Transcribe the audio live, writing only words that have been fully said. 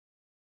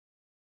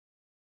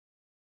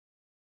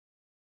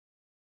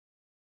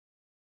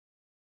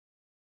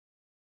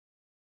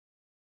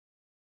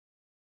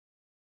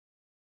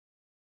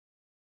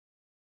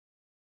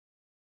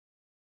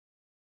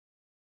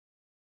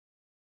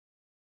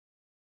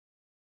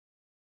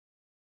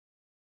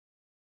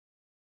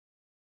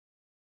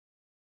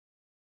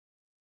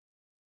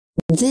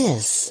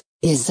This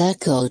is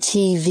Echo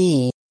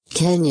TV,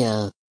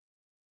 Kenya.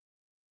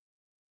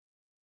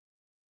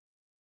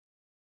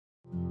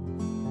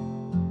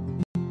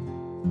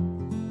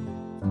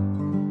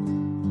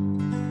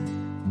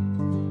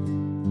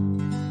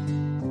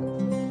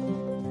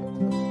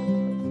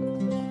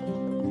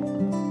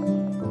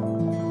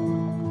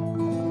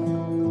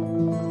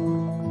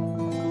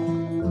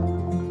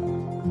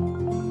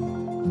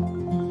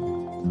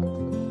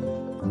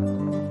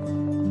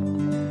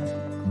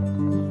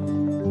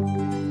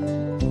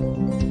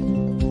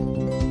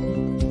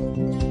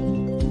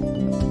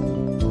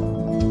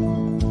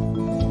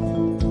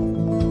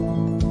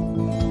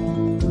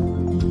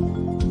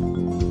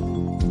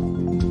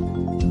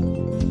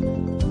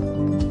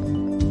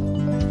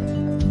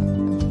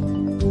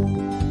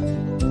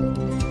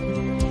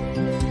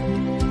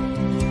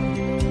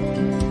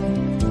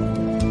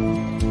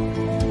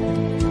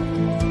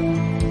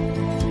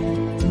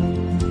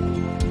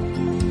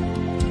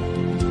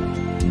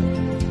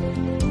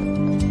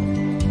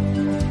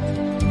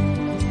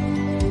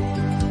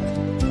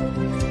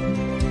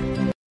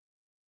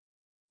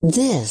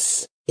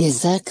 This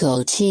is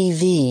Echo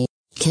TV,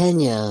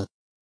 Kenya.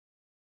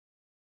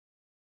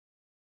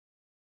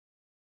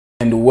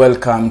 And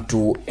welcome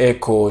to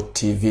Echo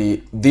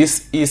TV.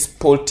 This is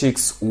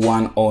Politics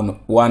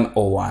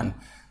 101.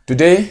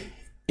 Today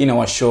in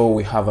our show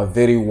we have a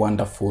very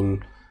wonderful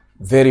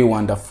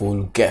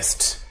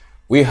guest.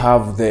 We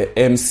have the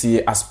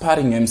MCA,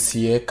 aspiring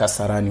MCA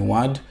Kasarani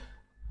ward,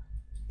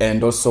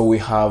 and also we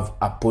have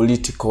a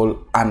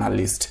political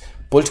analyst,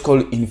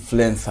 political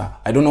influencer.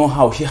 I don't know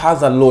how, he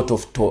has a lot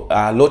of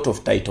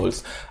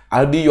titles.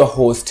 I'll be your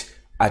host,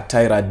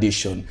 Atira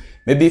Dishon.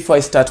 Maybe if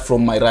I start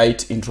from my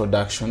right,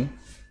 introduction,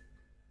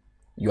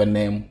 your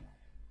name.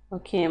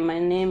 Okay, my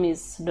name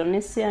is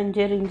Donesia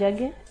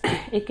Njeri,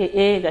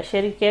 aka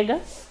Gasheri Kega,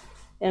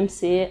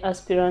 MCA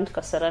aspirant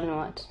Kasarani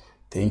ward.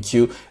 Thank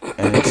you.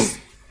 And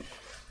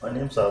my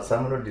name is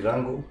Samuel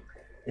Dirango,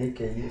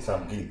 aka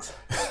Some Gigs.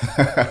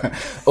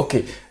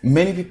 Okay,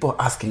 many people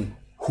are asking,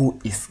 who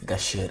is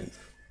Gasheri?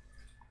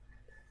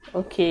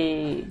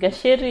 Okay,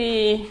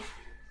 Gasheri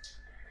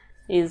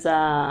is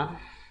a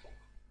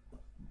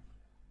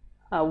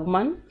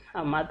woman,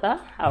 a mother,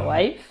 a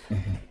wife.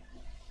 Mm-hmm.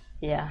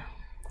 Yeah,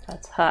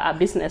 that's her, a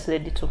business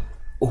lady too.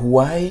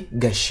 Why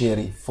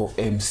Gasheri for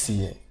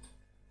MCA?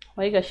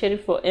 Why Gasheri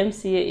for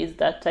MCA is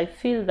that I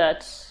feel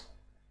that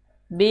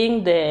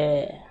being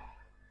the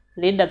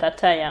leader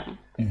that I am,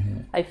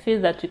 mm-hmm. I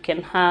feel that we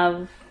can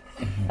have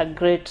mm-hmm. a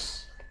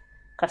great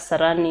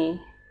Kasarani,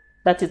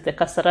 that is the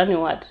Kasarani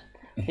word,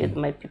 mm-hmm. with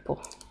my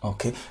people.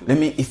 Okay,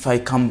 if I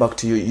come back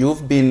to you,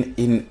 you've been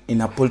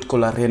in a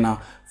political arena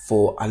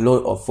for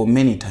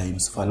many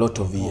times, for a lot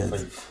of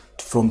years,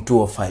 from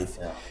 2005.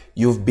 Yeah.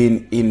 You've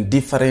been in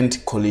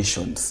different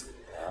coalitions.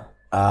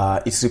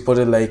 Yeah. It's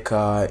reported like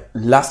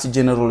last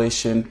general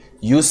election,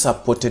 you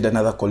supported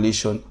another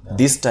coalition. Yeah.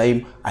 This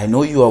time, I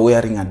know you are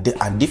wearing a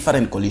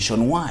different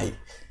coalition. Why?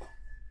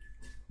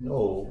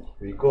 No,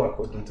 we go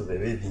according to the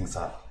way things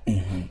are.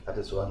 Mm-hmm. That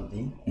is one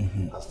thing.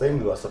 Mm-hmm. Last time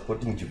we were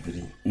supporting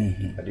Jubilee,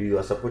 mm-hmm. and we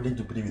were supporting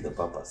Jubilee with a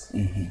purpose.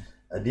 Mm-hmm.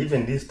 And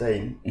even this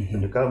time, mm-hmm.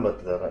 when you come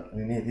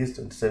at these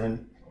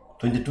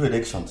 22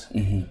 elections,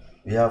 mm-hmm.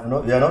 we are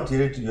not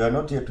here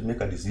to make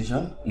a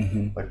decision,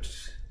 mm-hmm. but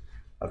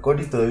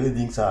according to the way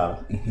things are,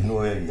 mm-hmm. you know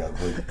where we are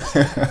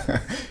going.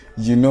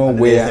 You know and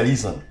where. There's a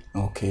reason.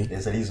 Okay.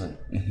 There's a reason.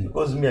 Mm-hmm.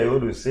 Because I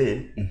always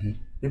say, mm-hmm.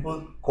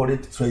 people call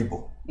it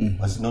tribal, mm-hmm.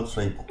 but it's not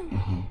tribal.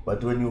 Mm-hmm.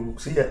 But when you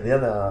see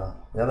the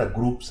other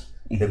groups,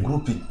 mm-hmm. the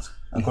groupings,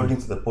 according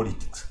mm-hmm. to the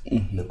politics,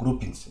 mm-hmm. the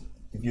groupings.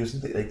 If you see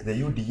like the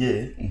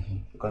UDA, mm-hmm.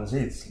 you can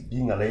say it's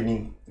being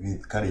aligning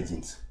with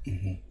Carigins.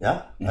 Mm-hmm. Yeah,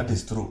 mm-hmm. that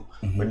is true.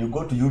 Mm-hmm. When you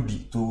go to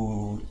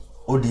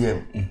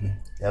ODM, mm-hmm.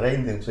 they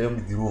align themselves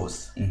with the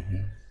Rose.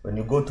 Mm-hmm. When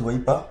you go to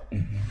Wiper,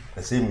 mm-hmm.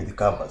 the same with the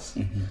Covers.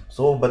 Mm-hmm.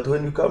 So, but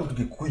when you come to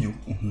Kikuyu,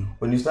 mm-hmm.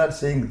 when you start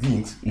saying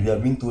things, mm-hmm. we are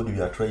being told we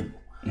are tribal.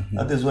 Mm-hmm.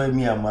 That is why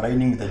I'm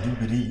aligning with the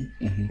Jubilee.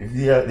 Mm-hmm. If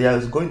there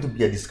is going to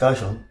be a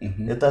discussion,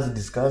 mm-hmm. let us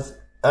discuss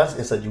us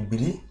as a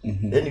Jubilee.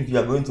 Mm-hmm. Then if you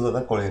are going to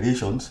other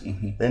coalitions,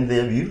 mm-hmm. then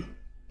they will.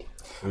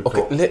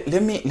 Okay,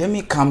 let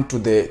me come to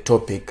the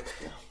topic,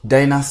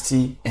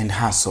 dynasty and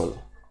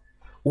hustle.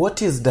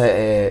 What is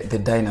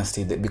the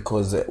dynasty?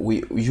 Because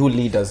you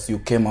leaders, you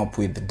came up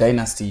with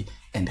dynasty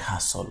and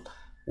hustle.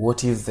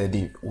 What is the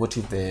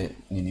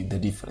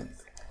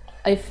difference?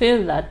 I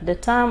feel that the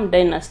term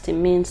dynasty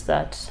means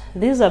that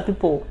these are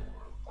people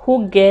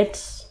who get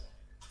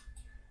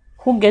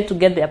to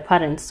get their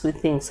parents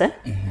with things.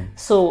 Mm-hmm.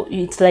 So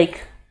it's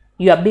like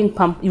you've been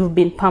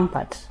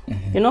pampered,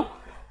 mm-hmm. you know.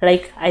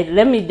 Like,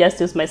 let me just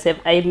use myself.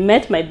 I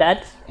met my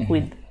dad mm-hmm.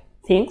 with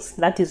things,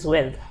 that is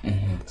wealth.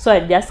 Mm-hmm. So I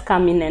just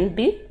come in and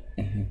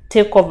mm-hmm.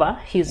 take over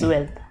his mm-hmm.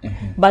 wealth.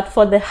 Mm-hmm. But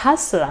for the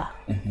hustler,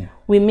 mm-hmm.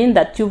 we mean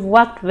that you've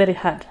worked very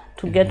hard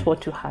to mm-hmm. get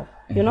what you have,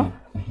 you know?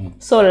 Mm-hmm.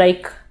 So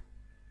like,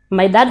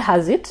 my dad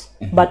has it,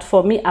 mm-hmm. but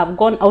for me, I've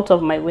gone out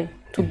of my way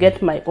to mm-hmm.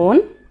 get my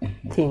own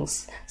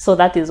things. So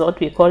that is what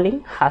we're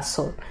calling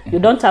hustle. You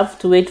don't have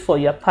to wait for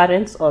your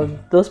parents or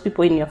those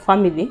people in your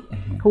family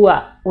who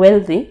are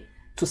wealthy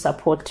to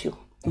support you.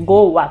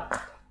 Go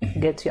work,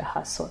 get your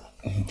hustle.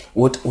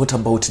 What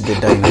about the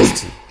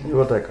dynasty?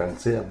 What I can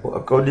say,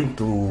 according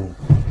to,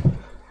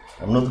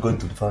 I'm not going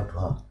to refer to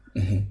her.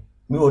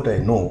 Me, what I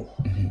know,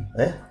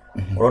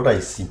 or what I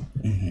see,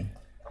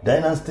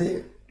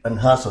 dynasty and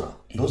hustle,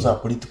 those are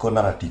political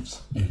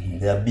narratives.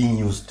 They are being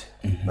used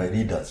by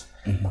leaders.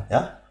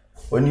 Yeah,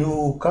 when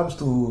you comes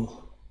to,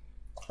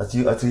 as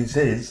he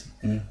says,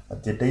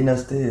 at the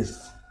dynasties,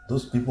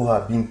 those people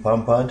are being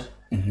pampered,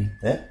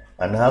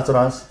 and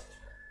hustlers,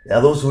 they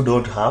are those who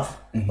don't have,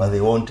 but they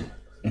want it.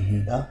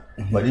 Yeah?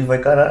 But if I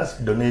can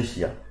ask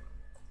Donesia,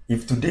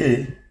 if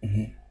today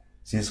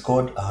she's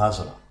called a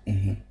hustler,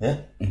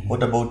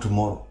 what about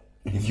tomorrow?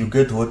 If you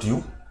get what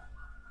you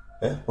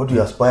are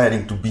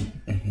aspiring to be,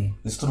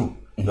 it's true.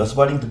 You're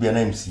aspiring to be an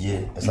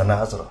MCA as an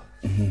hustler.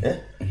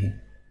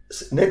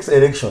 Next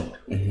election,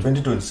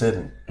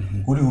 2027,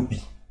 who do you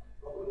be?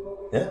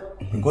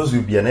 Because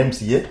you'll be an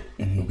MCA,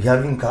 you'll be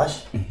having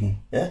cash,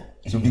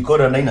 you'll be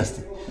called a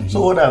dynasty.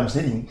 So what I'm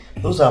saying,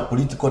 those are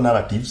political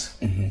narratives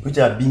which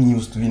are being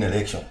used to win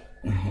election.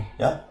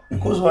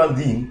 Because one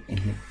thing,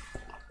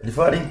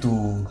 referring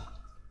to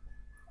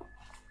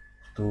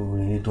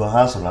a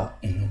hustler,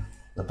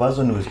 the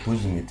person who is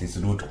pushing it is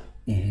Ruto.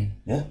 Him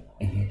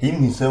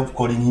himself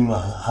calling him a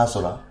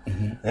hustler.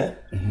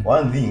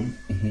 One thing,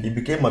 he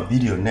became a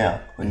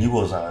billionaire when he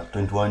was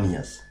 21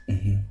 years.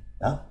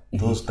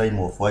 Those time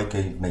of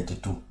YK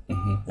 92.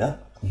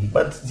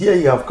 But here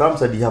you have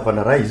come and you have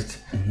analyzed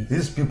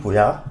these people, they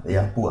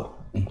are poor.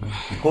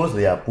 Because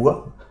they are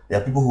poor, they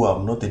are people who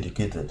are not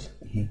educated.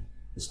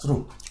 It's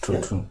true.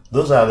 True.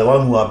 Those are the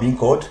ones who are being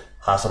called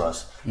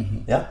hustlers.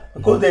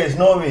 Because there is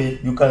no way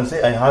you can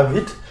say I have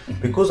it,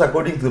 because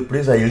according to the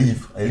place I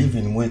live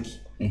in Mweki.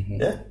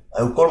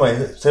 I will call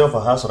myself a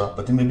hustler,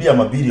 but maybe I'm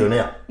a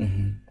billionaire.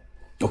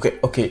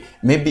 Okay.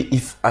 Maybe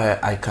if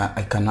I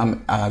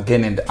can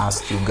again and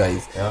ask you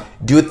guys,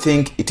 do you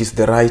think it is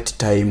the right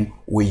time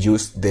we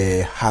use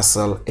the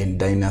hustle and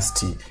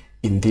dynasty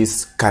in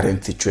this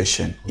current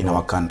situation in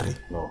our country?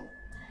 No.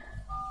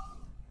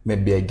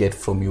 Maybe I get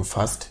from you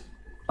first.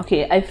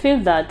 Okay, I feel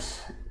that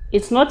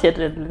it's not yet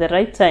the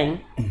right time,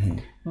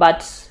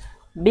 but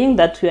being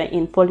that you are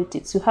in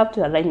politics, you have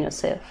to align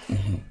yourself.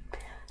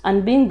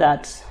 And being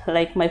that,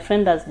 like my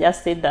friend has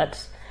just said,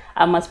 that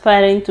I'm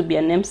aspiring to be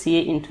an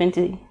MCA in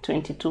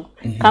 2022.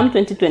 Come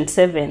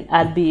 2027,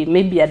 I'll be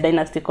maybe a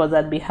dynasty because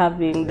I'll be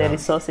having the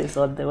resources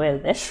or the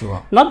wealth.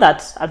 Sure. Not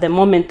that at the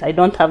moment I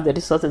don't have the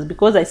resources,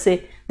 because I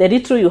say the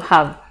little you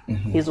have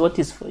is what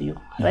is for you,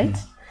 right?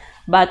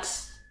 But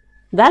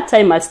that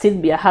time I'll still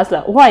be a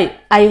hustler. Why?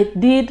 I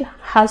did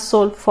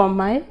hustle for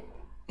my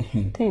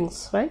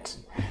things, right?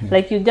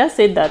 Like you just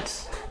said that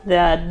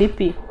the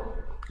DP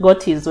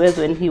got his wealth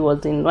when he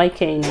was in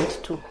YK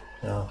 92.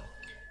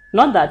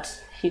 Not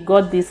that he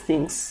got these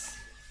things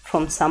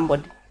from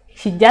somebody.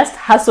 He just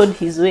hustled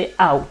his way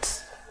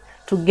out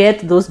to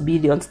get those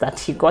billions that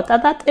he got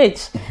at that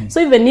age.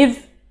 So even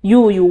if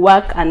you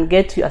work and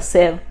get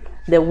yourself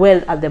the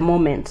wealth at the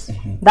moment,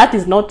 that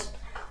is not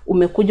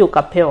umekuja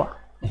ukapewa.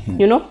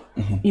 You know,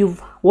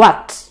 you've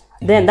worked.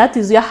 Then that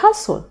is your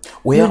hustle.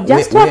 Where do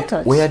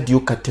you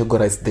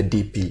categorize the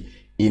DP,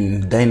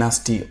 in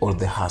dynasty or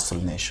the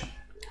hustle nation?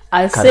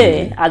 I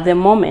say at the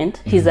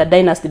moment he's a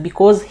dynasty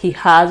because he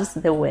has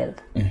the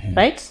wealth,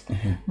 right?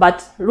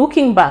 But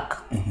looking back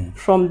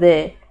from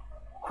where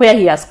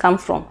he has come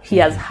from, he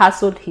has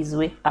hustled his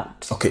way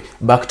out. Okay,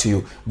 back to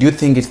you. Do you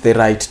think it's the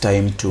right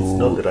time to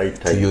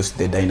use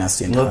the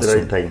dynasty and hustle? It's not the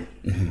right time.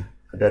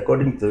 And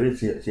according to the way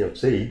she have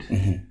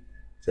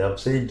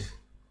said,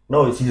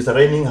 no, she is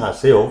aligning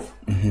herself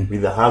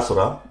with the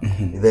hustler,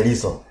 with the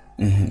reason.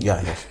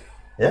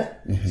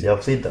 She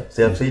have said that.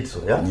 She have said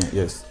so.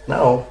 Yes.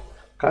 Now,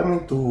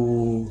 coming to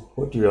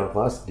what you have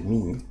asked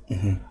me,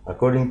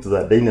 according to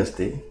the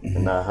dynasty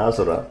and a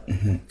hustler,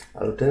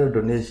 I'll tell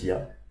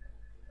Donesia,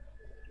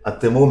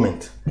 at the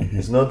moment,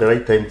 it's not the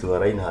right time to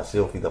align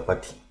herself with the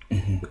party,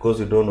 because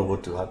you don't know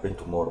what will happen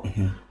tomorrow.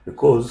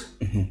 Because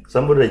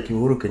somebody like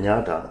Uhuru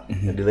Kenyatta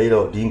and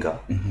Raila Odinga,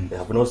 they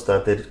have not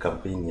started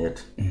campaign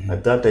yet.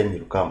 At that time,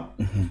 you'll come.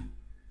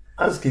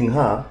 Asking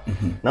her,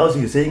 now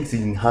she's saying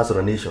she's in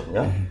hustler nation.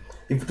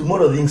 If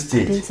tomorrow things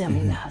change, I didn't say I'm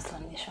in the hustler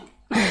nation.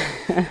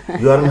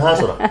 You are in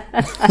hustler.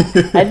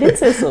 I didn't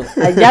say so.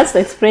 I just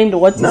explained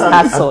what is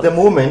hustle. At the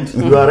moment,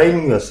 you are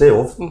aligning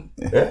yourself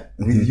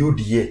with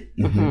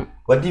UDA.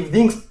 But if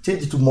things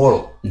change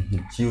tomorrow,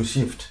 she will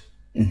shift.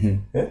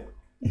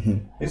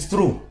 It's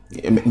true.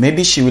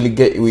 Maybe she will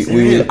get. We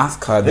will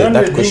ask her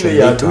that question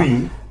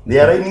later. They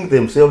are aligning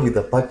themselves with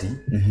the party,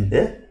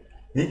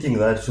 thinking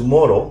that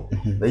tomorrow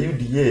the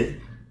UDA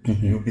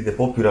will be the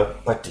popular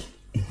party.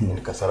 in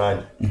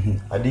Kasarani.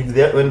 And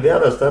if when the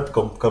others start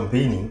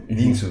campaigning,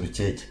 things will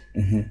change.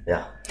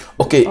 Yeah.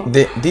 Okay,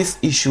 this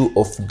issue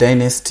of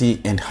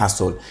dynasty and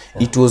hustle,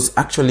 it was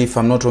actually, if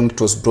I'm not wrong, it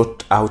was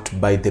brought out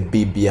by the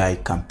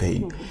BBI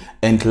campaign.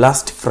 And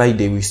last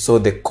Friday, we saw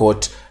the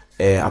court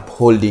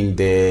upholding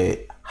the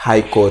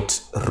High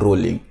Court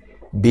ruling.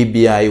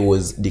 BBI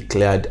was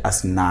declared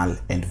as null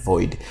and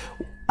void.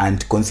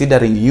 And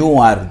considering you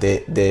are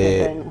the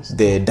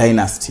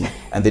dynasty,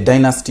 and the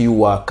dynasty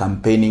you are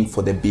campaigning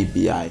for the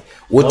BBI,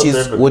 what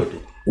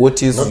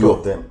is Not your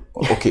of them.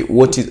 Okay,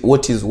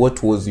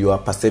 what was your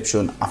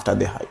perception after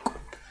the High Court?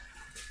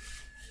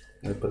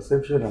 My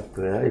perception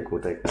after the High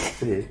Court, I can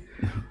say,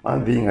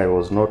 one thing, I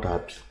was not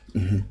happy.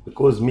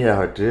 Because me, I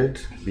had read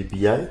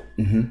BBI,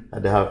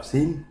 and I have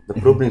seen the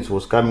problems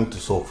was coming to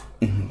solve.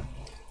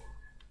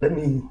 Let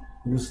me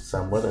use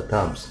some other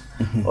terms,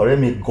 or let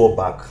me go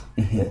back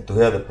to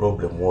where the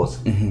problem was.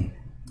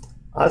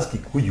 As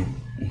Kikuyu,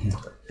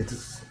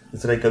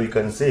 it's like we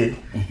can say,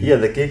 here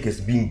the cake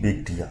is being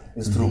baked here.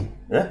 It's true.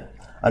 Yeah?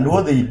 And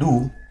what they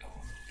do,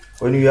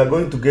 when you are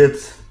going to get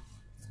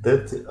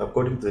that,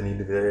 according to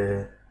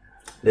the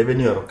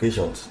revenue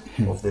allocations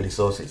of the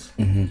resources,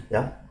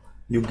 yeah,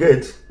 you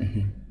get,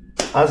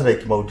 as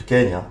like Mount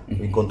Kenya,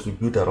 we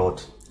contribute a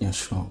lot. Yeah,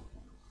 sure.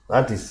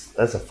 That's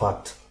a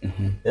fact.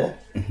 Yeah.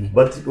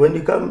 But when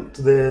you come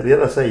to the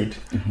other side,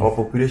 our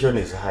population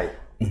is high.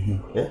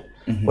 Yeah.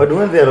 But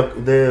when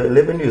the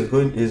revenue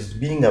is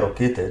being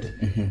allocated,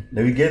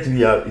 then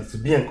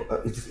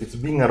it's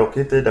being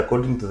allocated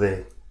according to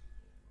the,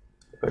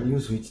 I can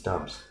use which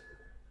terms?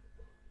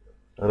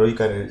 Or I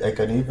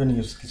can even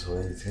use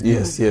Kiswahili.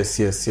 Yes.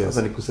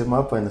 Sasa nikusema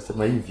hapa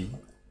inasema hivi.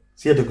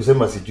 Si ati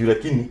kusema sijui,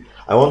 lakini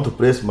I want to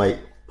press my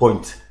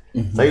point.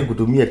 Sasa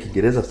kutumia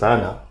Kiingereza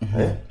sana,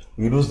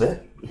 you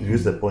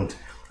use the point.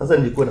 Sasa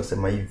nilikuwa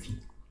nasema hivi.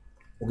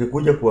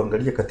 Ukikuja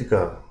kuangalia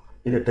katika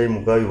ile time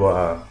ugawi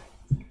wa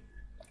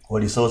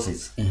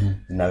resources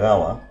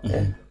zinagawa,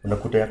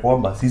 unakuta ya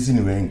kwamba sisi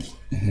ni wengi.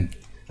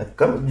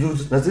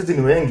 Na sisi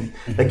ni wengi,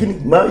 lakini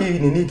hii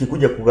nini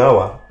ikikuja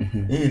kugawa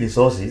hii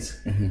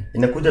resources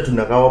inakuja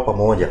tunagawa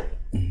pamoja.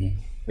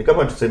 Ni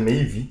kama tuseme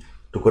hivi,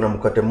 tuko na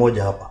mkate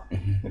moja hapa.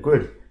 Ni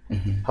kweli?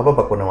 Hapa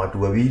pako na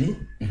watu wawili,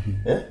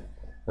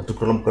 na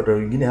tuko na mkate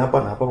mwingine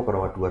hapa, na hapa pako na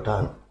watu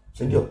watano.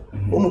 Ndio.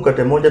 Huu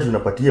mkate moja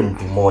tunapatia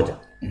mtu mmoja.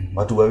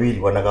 Watu wawili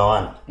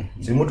wanagawana.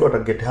 Si mtu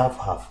ataget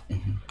half.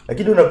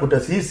 Lakini unakuta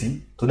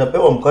sisi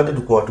tunapewa mkate,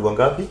 tuko watu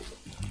wangapi?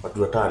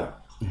 Watu watano.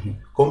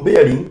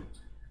 Comparing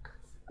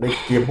like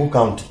Kiambu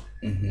County,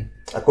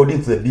 according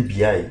to the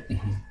BBI,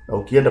 na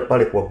ukienda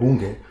pale kwa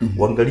bunge,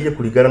 uangalie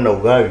kulingana na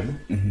ugawi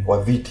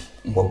wa viti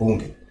kwa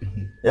bunge.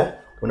 Yeah?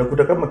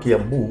 Unakuta kama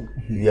Kiambu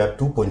ya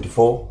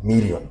 2.4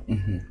 million.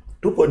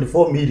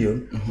 2.4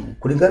 million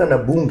kulingana na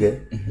bunge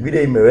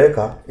vile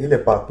imeweka ile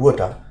per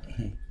quarter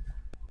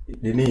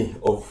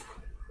of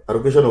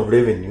allocation of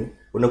revenue,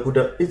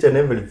 unakuta each and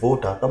every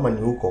voter kama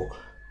ni huko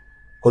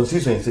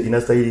constituency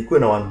inastahili kuwa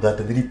na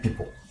 133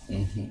 people.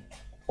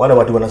 Wale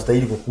watu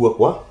wanastahili kukua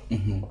kwa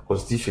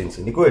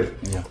constituency. Ni kweli?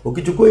 Yeah.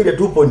 Ukichukua ile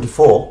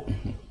 2.4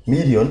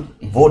 million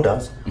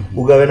voters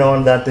ugawe na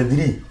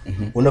 133,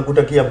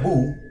 unakuta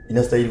Kiambu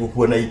inastahili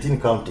kukua na 18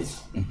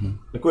 counties.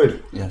 Ni kweli?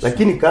 Yes.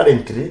 Lakini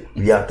currently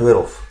we are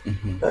 12.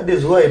 That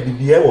is why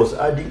BBI was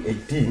adding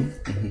 18.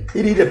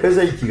 Ili ile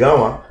pesa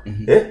ikigawa,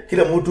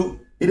 kila mtu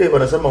ile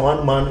wanasema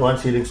one man one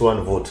shillings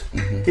one vote.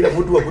 Kila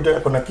mtu akuta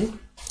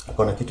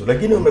akona kitu.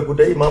 Lakini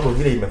umekuta hii mambo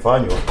vile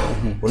imefanywa,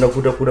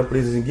 unakuta kuna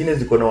places zingine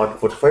ziko na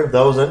watu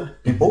 45,000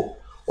 people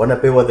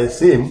wanapewa the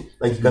same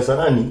like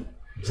Kasarani.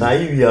 Saa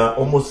hii ya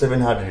almost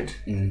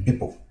 700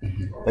 people.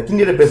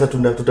 Lakini ile pesa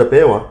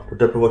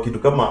tutapewa kitu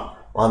kama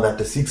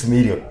 136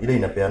 million ile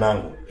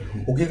inapeanangu.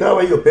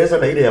 Ukigawa hiyo pesa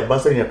na ile ya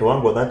basari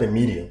inatoangu 30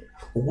 million,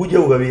 ukuje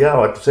ugawia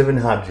watu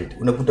 700,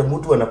 unakuta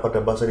mtu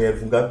anapata basari ya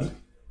elfu ngapi?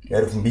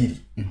 Ya 2,000.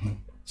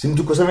 Si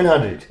mtu kwa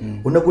 700.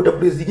 Unakuta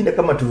place zingine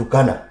kama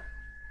Turukana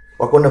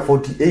wako na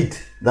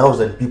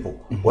 48,000 people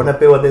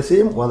wanapewa the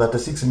same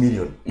 136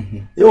 million.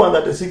 Hiyo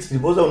 136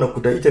 ndiposa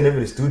unakuta each and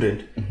every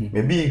student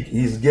maybe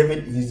he's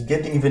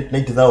getting even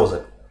 90,000.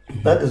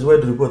 That is why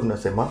tulikuwa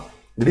tunasema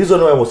the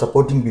reason why I was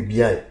supporting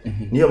BBI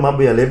niyo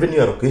mambo ya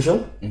revenue allocation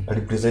na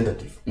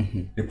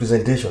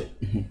representation.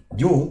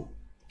 Juu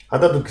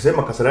hata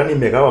tukisema Kasarani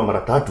imegawa mara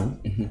 3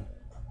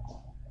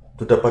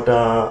 tutapata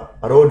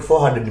around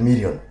 400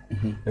 million.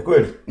 Ni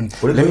kweli?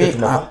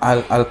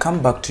 I'll come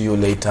back to you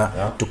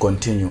later to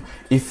continue.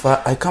 If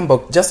I come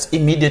back, just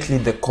immediately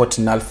the court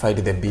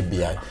nullified the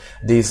BBI.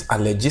 There is a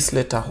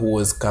legislator who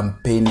was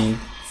campaigning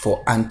for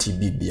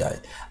anti-BBI,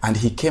 and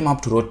he came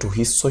up to wrote to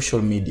his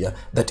social media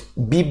that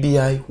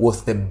BBI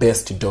was the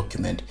best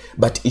document,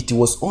 but it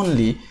was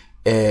only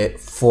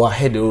for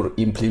head or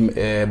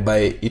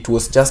it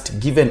was just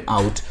given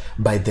out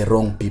by the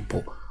wrong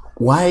people.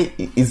 Why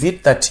is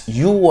it that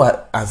you were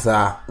as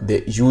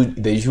the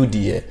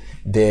UDA,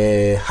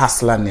 the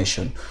Hustler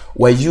Nation,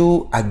 were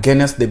you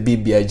against the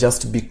BBI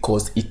just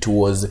because it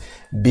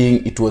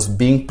was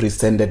being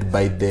presented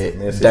by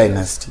the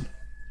dynasty?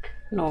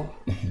 No.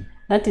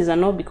 That is a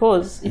no,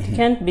 because it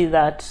can't be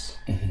that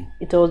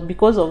it was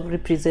because of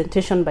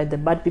representation by the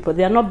bad people.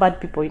 There are no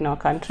bad people in our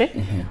country.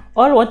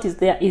 All what is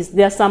there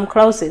are some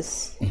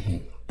clauses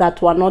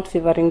that were not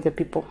favoring the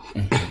people.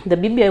 The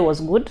BBI was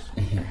good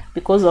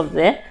because of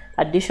the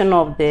addition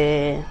of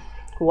the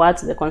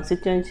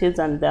constituencies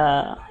and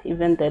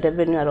even the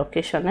revenue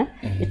allocation.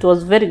 It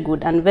was very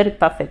good and very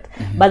perfect.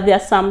 But there are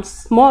some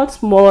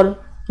small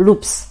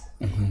loops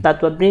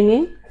that were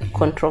bringing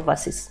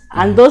controversies.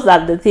 And those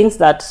are the things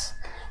that,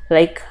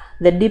 like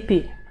the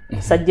DP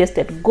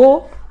suggested,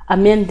 go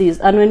amend this.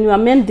 And when you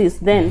amend this,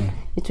 then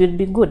it will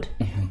be good.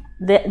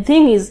 The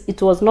thing is,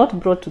 it was not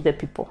brought to the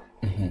people.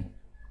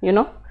 You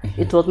know,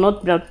 it was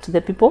not brought to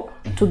the people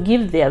to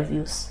give their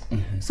views.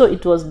 So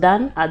it was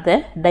done at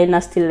the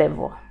dynasty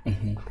level.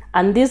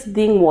 And this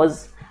thing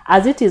was,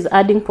 as it is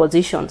adding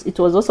positions, it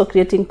was also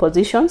creating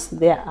positions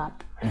there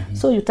up.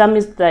 So you tell me,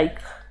 it's like,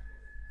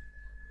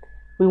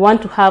 we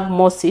want to have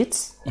more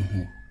seats,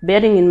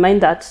 bearing in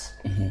mind that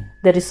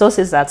the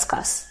resources are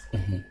scarce,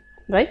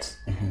 right?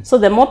 So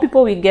the more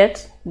people we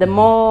get, the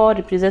more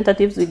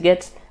representatives we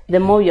get, the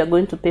more we are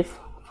going to pay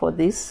for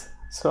these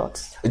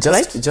slots.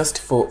 Just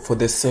for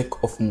the sake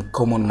of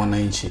common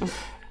mwananchi,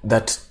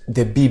 that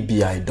the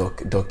BBI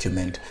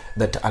document,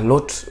 that a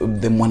lot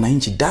the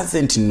mwananchi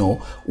doesn't know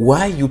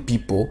why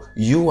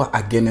you are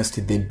against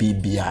the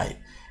BBI.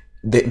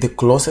 The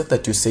clauses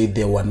that you say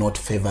they were not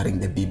favoring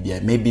the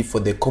BBI, maybe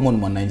for the common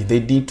mwananchi, they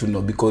need to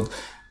know, because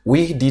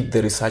we did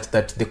the research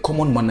that the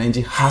common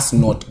mwananchi has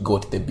not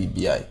got the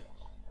BBI.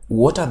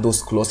 What are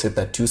those clauses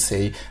that you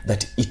say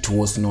that it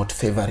was not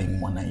favoring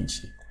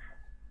mwananchi?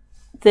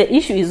 The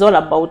issue is all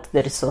about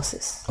the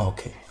resources.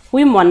 Okay.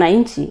 We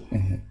mwananchi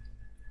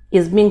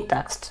is being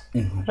taxed,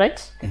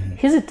 right?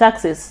 Hizi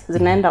taxes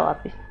zinaenda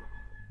wapi?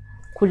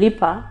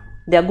 Kulipa,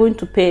 they are going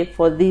to pay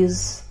for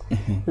these,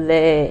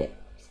 the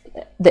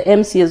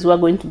MCs who are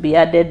going to be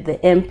added, the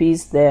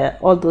MPs,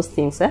 all those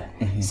things.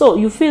 So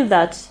you feel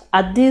that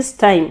at this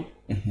time,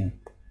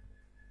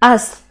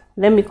 us,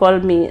 let me call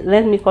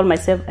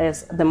myself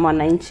as the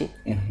mwananchi,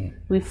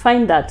 we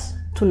find that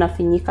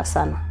tunafinyika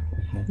sana,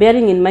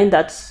 bearing in mind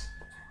that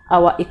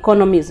our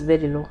economy is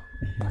very low,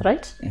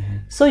 right?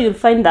 So you'll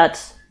find that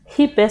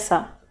hii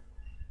pesa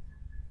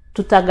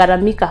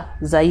tutagaramika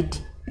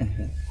zaidi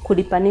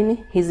kulipa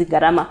nini hizi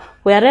gharama,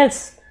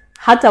 whereas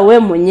hata we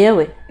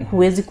mwenyewe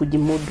huwezi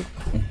kujimudu.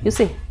 You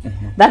see,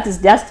 that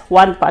is just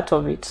one part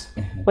of it.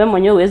 We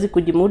mwenyewe huwezi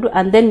kujimudu,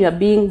 and then you are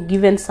being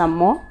given some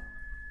more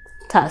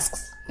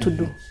tasks to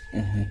do.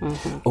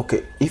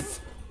 Okay,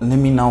 let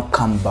me now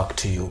come back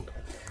to you.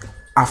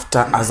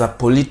 As a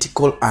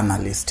political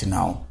analyst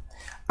now,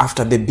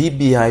 after the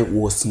BBI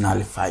was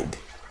nullified,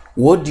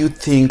 what do you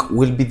think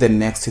will be the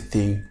next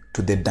thing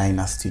to the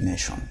dynasty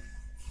nation?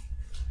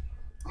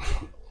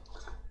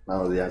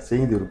 Now they are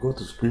saying they will go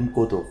to Supreme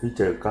Court, of which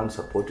I can't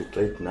support it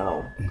right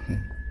now.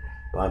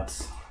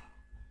 But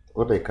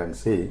what I can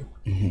say,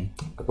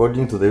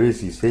 according to the way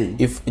he say,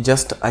 if I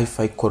just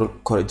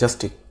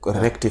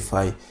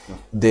rectify,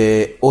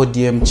 the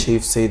ODM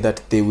chief say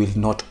that they will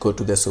not go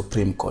to the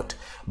Supreme Court,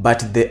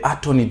 but the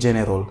Attorney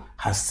General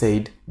has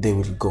said they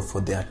will go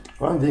for that.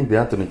 One thing,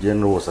 the Attorney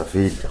General was a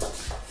failure,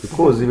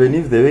 because even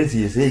if the way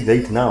he is saying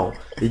right now,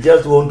 they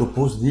just want to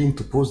post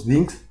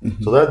things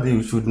so that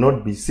they should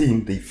not be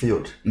seen, they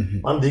failed.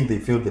 One thing, they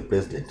failed the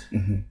president,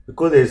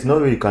 because there is no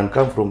way you can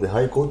come from the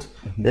High Court,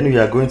 then we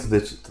are going to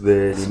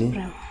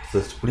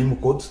the Supreme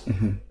Court.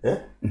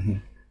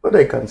 What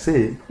I can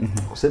say,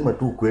 kusema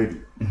tu kweli,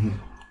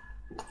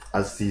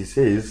 as he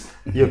says,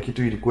 hiyo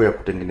kitu ilikuwa ya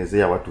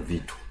kutengenezea watu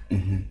vitu.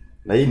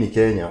 Na hii ni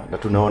Kenya, na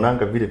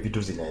tunaonanga vile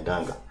vitu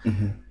zinaendanga.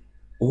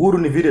 Uhuru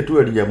ni vile tu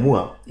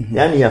aliamua,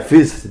 yani ya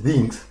face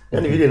things,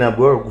 yani vile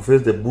naambiwa ku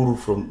face the bull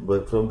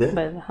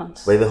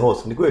by the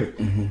horse. Ni kweli?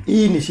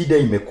 Hii ni shida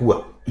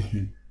imekuwa.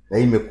 Na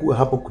imekuwa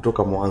hapo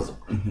kutoka mwanzo.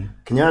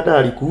 Kenyatta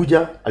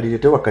alikuja,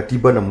 aliletewa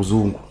katiba na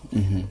mzungu.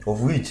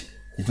 Of which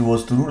it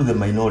was to rule the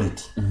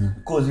minority.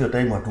 Because hiyo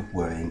time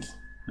hatukuwa wengi.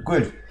 Ni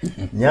kweli?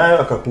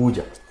 Nyayo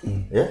akakuja.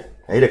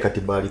 Na ile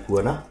katiba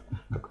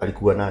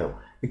alikuwa nayo.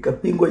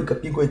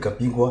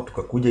 Ikapingwa,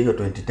 tukakuja hiyo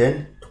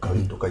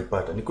 2010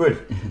 tukaipata. Ni kweli?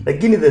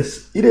 Lakini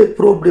ile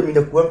problem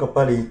inakuanga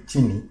pale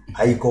chini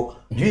haiko.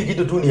 Juu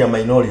kitu tu ni ya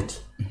minority.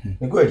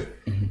 Ni kweli?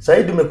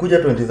 Sasa tumekuja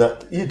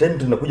hii time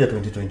tunakuja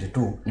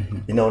 2022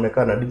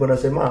 inaonekana ndipo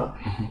nasema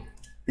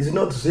it's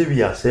not to say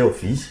we are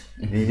selfish,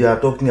 we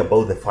are talking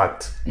about the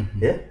fact.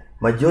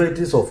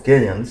 Majorities of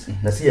Kenyans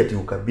na si ati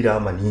ukabila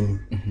ama nini.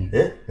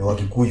 Ni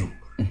Wakikuyu.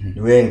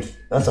 Ni wengi.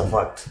 That's a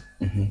fact.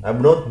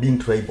 I'm not being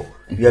tribal.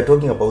 We are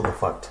talking about the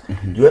fact.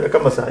 Juu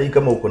kama saa hii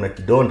kama uko na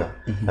kidonda,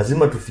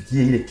 lazima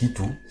tufikie ile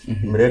kitu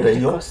imeleta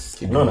hiyo.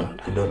 Unaona?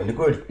 Kidonda. Ni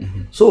kweli?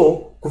 So,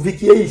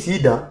 kufikia hii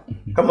shida,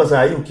 kama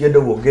saa hii ukienda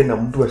uongee na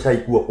mtu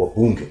ashaikuwa kwa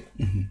bunge.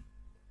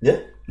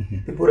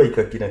 People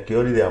like akina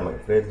Kiori they are my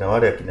friends, na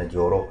wale akina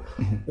Joro.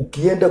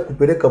 Ukienda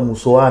kupeleka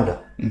mswada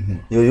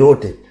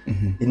yoyote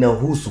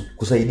inahusu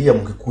kusaidia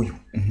Mkikuyu.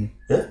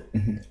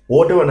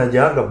 Wote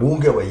wanajaanga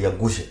bunge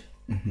waiangushe.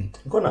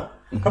 Unaona?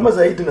 Kama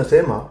zaidi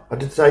tunasema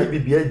ati sasa hii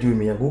BBI juu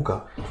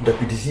imeanguka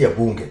tutapitishia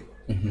bunge.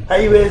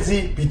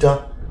 Haiwezi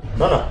pita.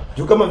 Naona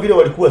juu kama vile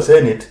walikuwa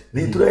Senate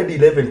they tried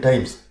 11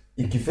 times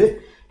ikife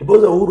ndipo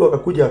Uhuru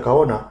akakuja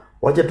akaona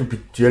wacha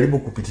tujaribu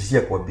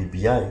kupitishia kwa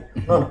BBI.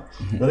 Naona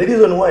na the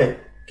reason why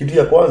kitu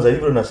ya kwanza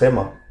hivyo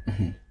nasema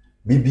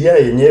BBI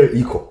yenyewe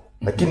iko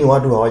lakini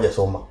watu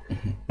hawajasoma.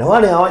 Na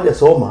wale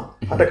hawajasoma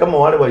hata kama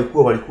wale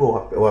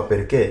walikuwa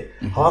wapelekee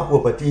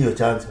hawakuwapatia hiyo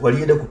chance,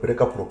 walienda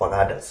kupeleka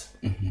propagandas.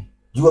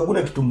 Juu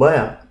hakuna kitu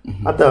mbaya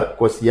hata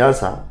kwa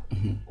siasa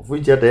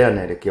ufuichi hata yeye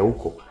anaelekea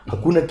huko.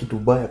 Hakuna kitu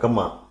mbaya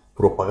kama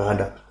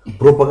propaganda.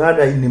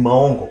 Propaganda ni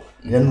maongo,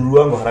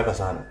 inanunuliwa haraka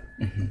sana.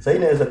 Sasa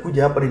inaweza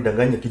kuja hapa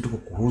nidanganye kitu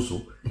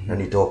kukuhusu na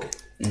nitoke.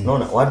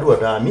 Unaona watu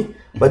wataami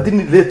but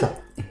then later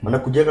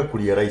wanakujeka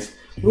kurealize.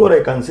 What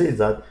I can say is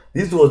that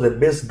this was the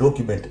best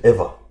document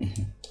ever.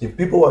 If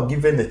people were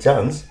given the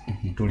chance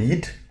to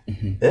read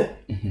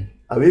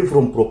away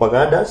from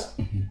propagandas,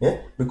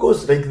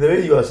 because like the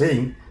way you are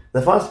saying,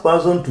 the first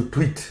person to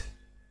tweet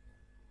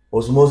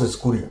was Moses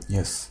Kuria.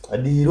 Yes.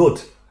 And he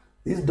wrote,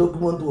 this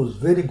document was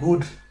very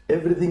good,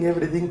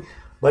 everything,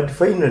 but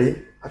finally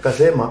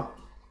akasema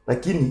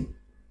lakini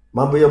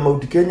mambo ya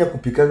Mount Kenya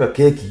kupikaga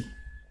keki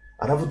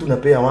alafu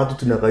tunapea watu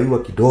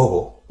tunagaiwa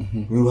kidogo,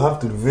 we will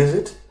have to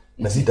revisit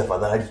na si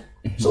tafadhali.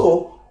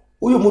 So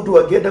huyo mtu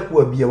akienda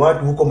kuambia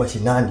watu huko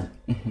mashinani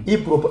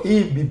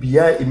hii BBI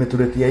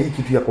imetuletea hii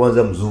kitu ya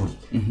kwanza mzuri,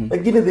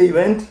 lakini they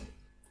went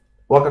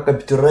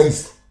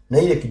wakacapitalize na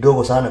ile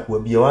kidogo sana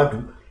kuambia watu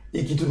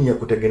hii kitu ni ya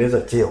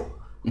kutengeneza cheo,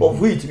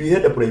 of which we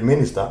had a prime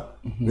minister,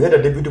 we had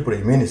a deputy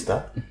prime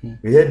minister,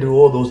 we had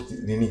all those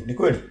ni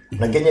kweli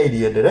na Kenya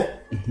iliendelea,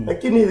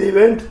 lakini they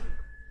went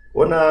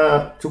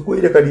wanachukua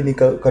ile kadini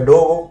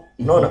kadogo,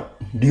 unaona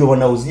ndio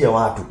wanauzia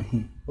watu,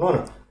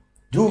 unaona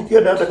juu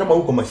ukienda hata kama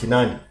huko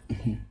mashinani,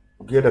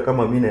 ukienda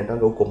kama mimi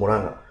naendanga huko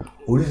Murang'a,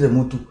 ulize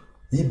mtu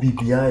hii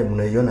BBI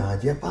mnaiona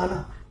aje?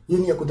 Hapana, hii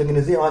ni ya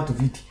kutengenezea watu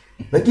viti.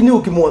 Lakini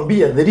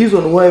ukimwambia the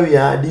reason why we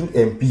are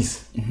adding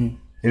MPs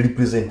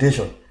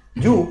representation,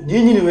 juu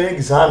nyinyi ni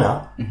wengi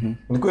sana,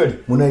 ni kweli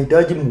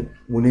mnahitaji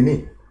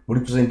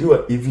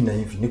mrepresentiwa hivi na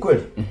hivi, ni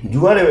kweli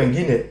juu wale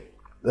wengine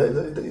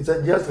it's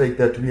just like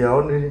that we are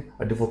only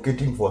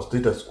advocating for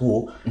status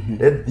quo,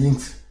 let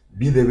things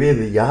be the way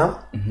they are,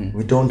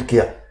 we don't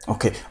care.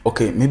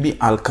 Okay, maybe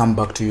I'll come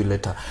back to you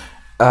later.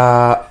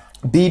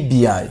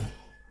 BBI,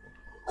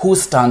 who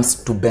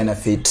stands to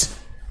benefit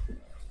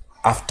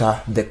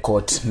after the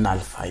court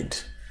nullified?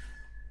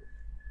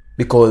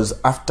 Because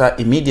after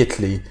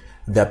immediately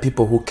there are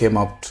people who came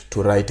up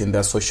to write in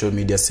their social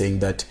media saying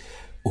that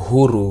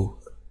Uhuru,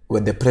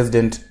 with the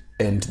president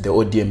and the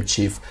ODM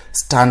chief,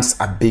 stands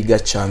a bigger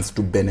chance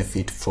to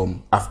benefit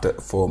from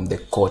the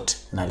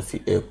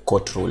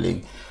court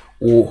ruling.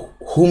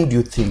 Whom do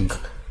you think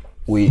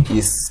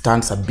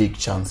stands a big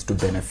chance to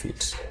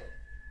benefit?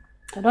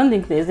 I don't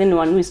think there's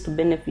anyone who is to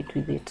benefit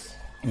with it.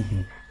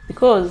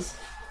 Because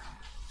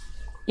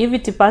if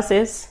it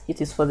passes,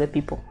 it is for the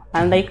people.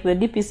 And like the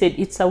DP said,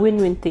 it's a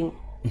win-win thing.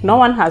 No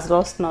one has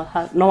lost, no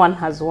one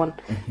has won.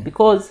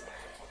 Because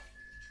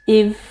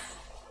if,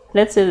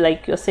 let's say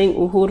like you're saying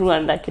Uhuru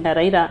and Akina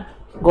Raila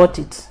got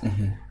it,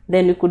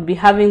 then we could be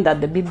having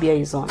that the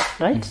BBI is on,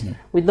 right?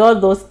 With all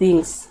those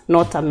things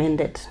not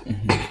amended.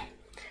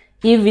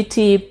 If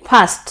it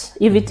passed,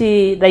 if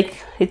it like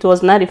it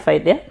was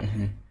nullified,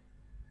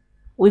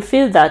 we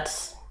feel that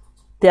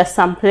there are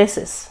some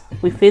places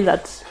we feel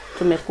that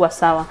tumekuwa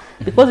sawa,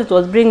 because it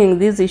was bringing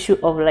this issue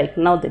of like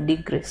now the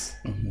degrees,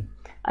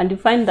 and you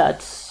find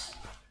that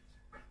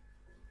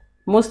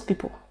most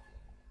people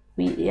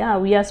we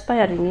are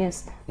aspiring,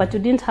 yes, but you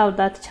didn't have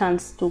that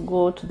chance to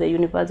go to the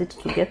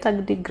university to get a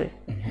degree.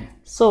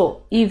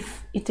 So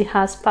if it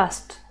has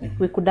passed,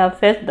 we could have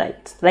felt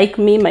that, like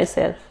me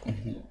myself,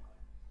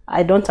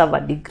 I don't have a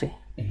degree.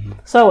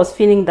 So I was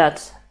feeling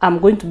that I'm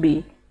going to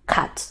be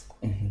cut,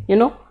 you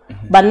know.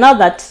 But now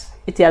that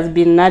it has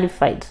been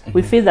nullified,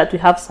 we feel that we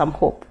have some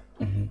hope.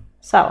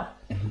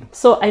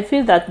 So I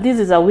feel that this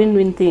is a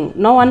win-win thing.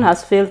 No one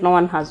has failed, no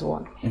one has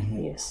won.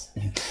 Yes.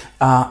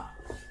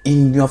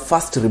 In your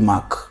first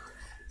remark,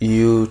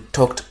 you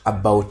talked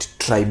about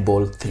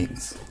tribal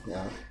things.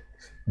 Yeah.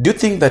 Do you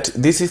think that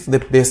this is the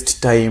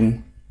best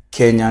time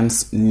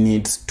Kenyans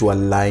need to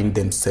align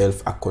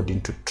themselves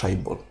according to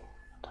tribal?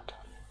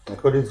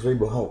 According to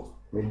tribal, how?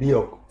 Maybe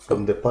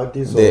from the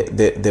parties?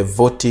 The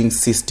voting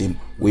system,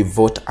 we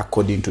vote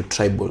according to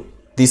tribal.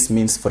 This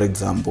means, for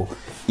example,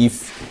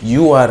 if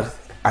you are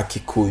a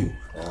Kikuyu,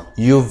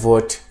 you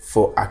vote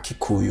for a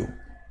Kikuyu.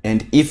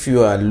 And if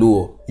you are a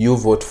Luo, you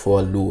vote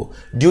for a Luo.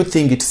 Do you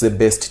think it's the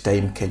best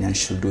time Kenyans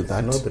should do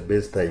that? It's not the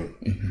best time.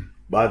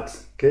 But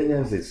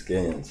Kenyans is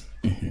Kenyans.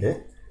 Yeah?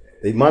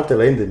 They must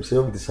align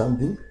themselves with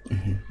something.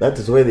 That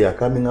is why they are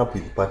coming up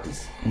with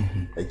parties.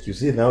 Like you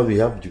see now, we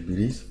have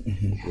Jubilees,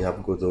 we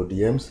have got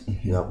ODMs,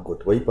 we have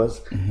got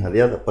Wipers, and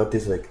the other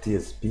parties like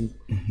TSP,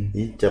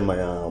 chama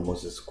ya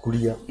Moses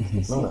Kuria.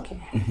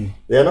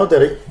 They are not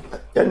like,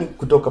 yani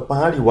kutoka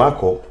pahali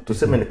wako,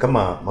 tuseme ni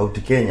kama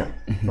Mount Kenya,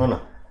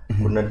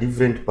 kuna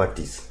different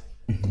parties.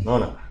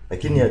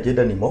 lakini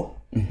agenda ni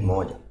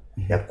moja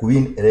ya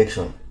win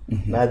election,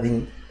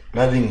 nothing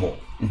more.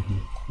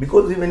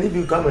 Because even if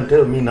you come and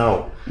tell me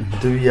now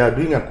that we are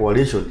doing a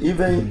coalition,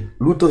 even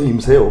Ruto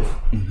himself,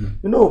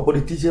 you know,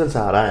 politicians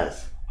are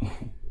liars.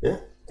 Yeah?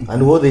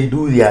 And what they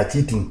do, they are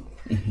cheating.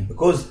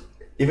 Because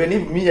even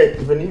if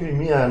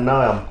me and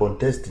now I'm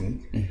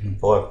contesting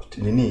for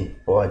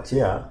a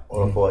chair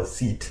or for a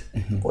seat,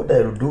 what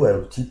I will do, I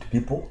will cheat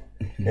people.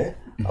 Yeah?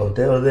 I will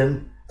tell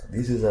them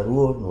this is a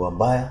rule, ni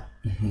wabaya,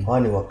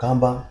 ni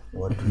wakamba, ni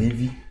watu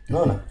hivi.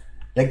 Unaona?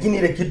 Lakini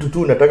ile kitu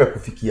tu nataka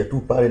kufikia tu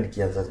pale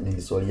nikianza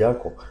ni swali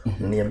yako.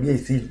 Niambie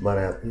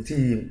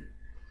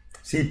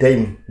si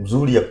time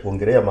mzuri ya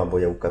kuongelea mambo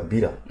ya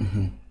ukabila.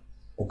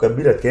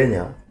 Ukabila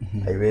Kenya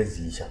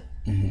haiwezi isha.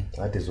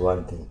 That is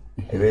one thing.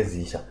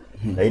 Haiwezi isha.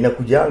 Na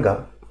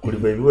inakujanga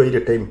kulibaiwa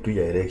ile time tu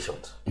ya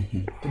elections.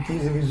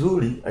 Tukizi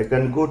vizuri, I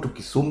can go to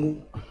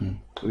Kisumu.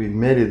 We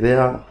marry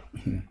there.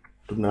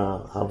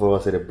 Tuna have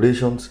our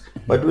celebrations.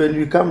 But when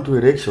we come to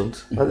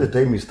elections, that's the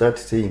time we start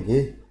saying,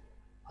 hey,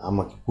 I'm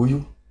a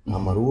Kikuyu,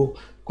 I'm a Luo,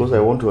 because I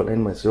want to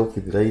align myself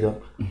with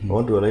Raila. I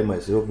want to align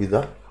myself with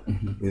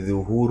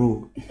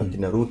Uhuru and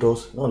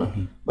Naruto's. No.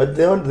 But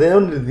the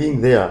only thing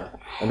there,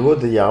 and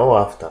what they are all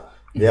after,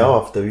 they are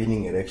all after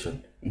winning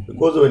election.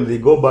 Because when they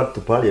go back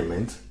to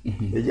parliament,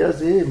 they just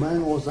say, hey,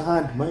 mine was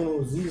hard, mine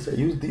was this, I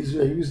used this,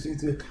 I used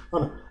this.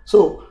 No.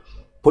 So,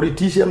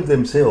 politicians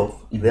themselves,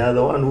 they are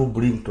the one who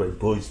bring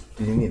tribalism.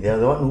 They are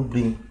the one who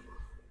bring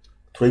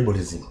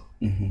tribalism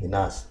in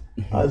us.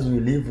 As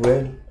we live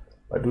well,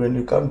 but when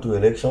you come to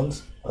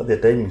elections, at the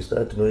time you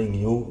start knowing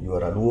you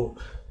are a Luo,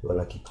 you are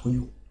a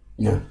Kikuyu.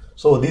 Yeah.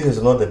 So this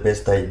is not the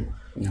best time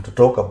to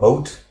talk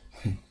about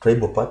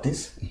tribal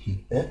parties.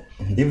 Yeah?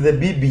 If the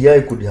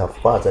BBI could have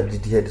passed and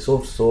it had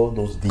solved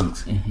those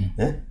things,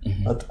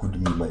 that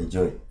could be my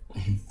joy.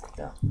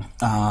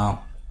 Yeah.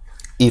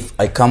 If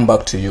I come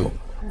back to you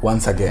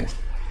once again,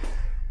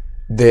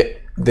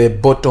 the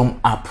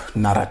bottom-up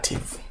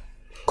narrative,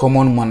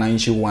 common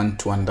mwananchi want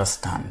to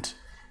understand.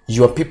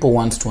 Your people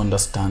want to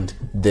understand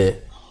the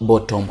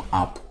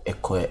bottom-up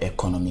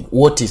economy.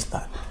 What is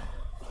that?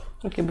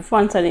 Okay, before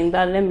answering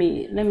that, let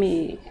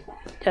me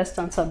just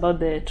answer about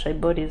the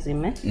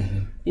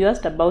tribalism. You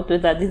asked about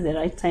whether this is the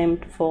right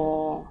time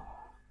for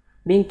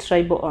being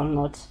tribal or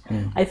not.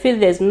 I feel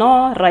there's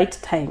no right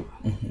time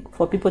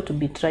for people to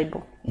be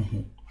tribal.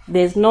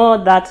 There's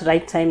no that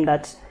right time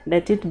that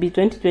let it be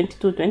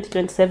 2022,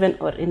 2027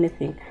 or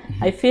anything.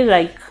 I feel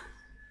like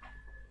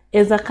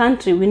as a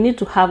country, we need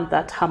to have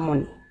that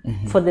harmony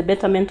for the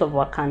betterment of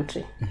our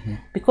country.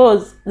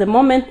 Because the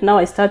moment now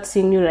I start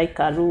seeing you like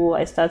a Luo,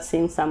 I start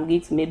seeing some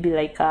gigs, maybe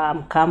like a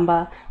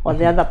Mkamba or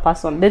the other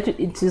person, that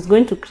it is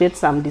going to create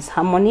some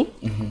disharmony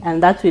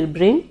and that will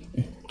bring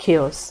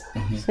chaos.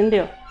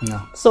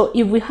 So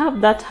if we have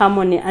that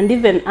harmony, and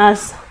even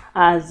us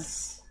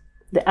as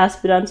the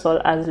aspirants or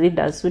as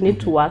leaders, we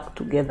need to work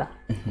together.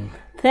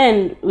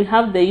 Then we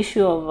have the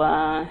issue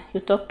of,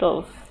 you talked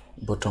of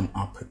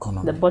bottom-up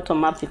economy. The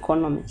bottom-up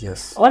economy.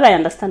 Yes. All I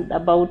understand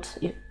about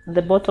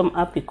the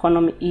bottom-up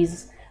economy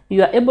is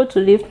you are able to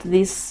lift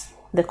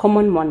the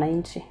common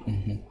mwananchi,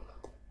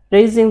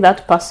 raising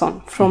that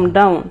person from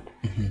down,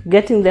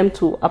 getting them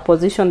to a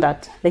position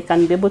that they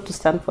can be able to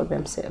stand for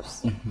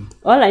themselves.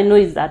 All I know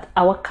is that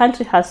our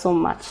country has so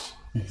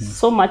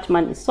much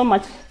money,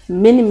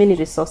 many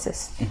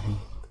resources.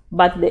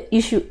 But the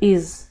issue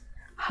is,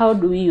 how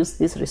do we use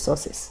these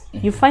resources?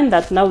 You find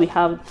that now we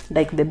have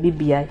like the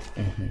BBI.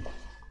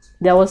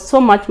 There was so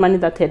much money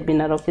that had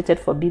been allocated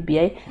for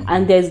BBI,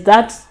 and there's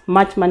that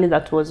much money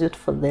that was used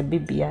for the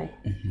BBI.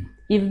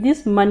 If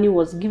this money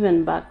was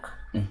given back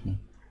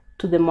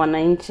to the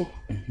mwananchi,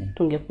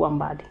 tungekuwa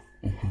mbali.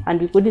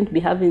 And we couldn't be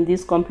having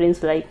these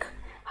complaints like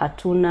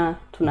hatuna,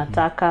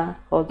 tunataka,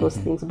 all those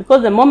things.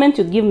 Because the moment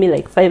you give me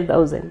like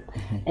 5,000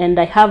 and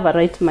I have a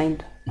right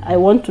mind, I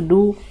want to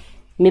do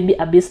maybe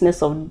a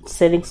business of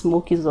selling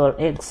smokies or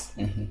eggs.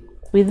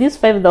 With this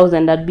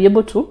 5,000, I'd be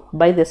able to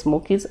buy the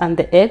smokies and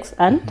the eggs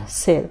and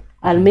sell.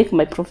 I'll make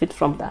my profit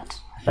from that,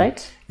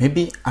 right?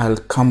 Maybe I'll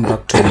come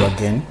back to you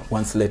again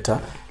once later.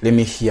 Let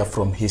me hear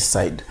from his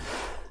side.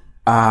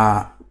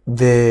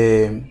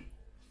 The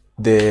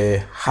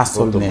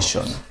hustle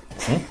nation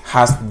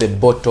has the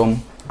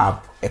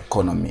bottom-up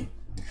economy.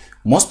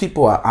 Most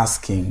people are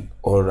asking,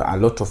 or a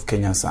lot of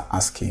Kenyans are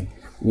asking,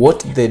 what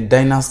the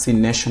Dynasty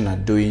Nation are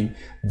doing.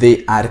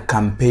 They are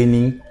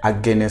campaigning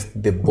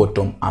against the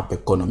bottom-up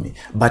economy,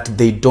 but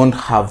they don't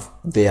have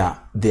their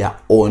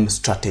own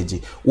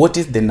strategy. What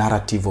is the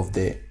narrative of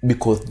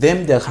because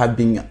them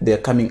they're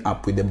coming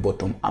up with the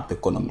bottom-up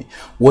economy.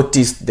 What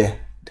is the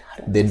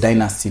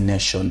Dynasty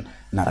Nation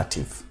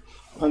narrative?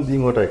 One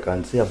thing what I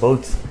can say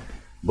about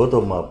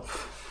bottom-up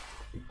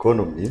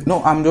economy.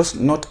 No, I'm just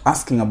not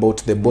asking about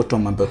the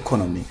bottom-up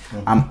economy.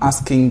 I'm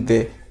asking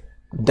the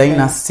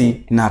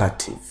Dynasty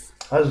narrative.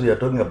 As we are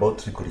talking about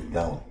trickling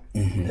down,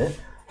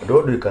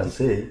 what we can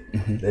say,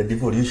 the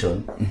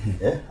devolution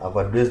have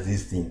addressed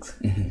these things.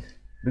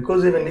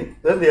 Because even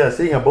when they are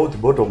saying about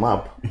bottom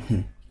up,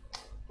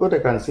 what I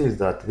can say is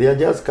that they are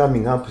just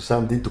coming up with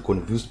something to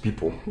confuse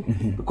people.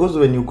 Because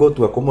when you go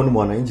to a common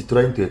mwananchi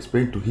trying to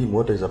explain to him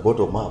what is a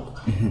bottom up,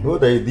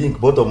 what I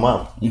think bottom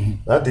up,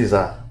 that is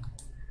a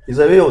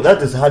way,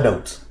 that is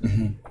handout.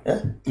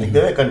 Yeah? Like the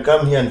way I can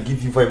come here and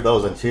give you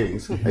 5,000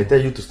 shillings, I tell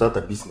you to start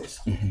a business.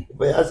 If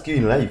I ask you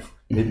in life,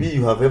 maybe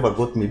you have ever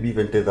got maybe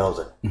even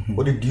 10,000.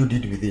 What did you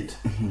did with it?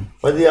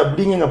 But they are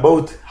bringing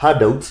about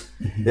handouts.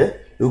 Yeah?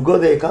 You go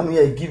there, come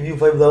here, I give you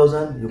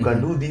 5,000, you can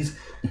do this.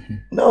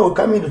 Now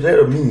coming to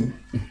tell me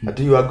that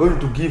you are going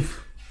to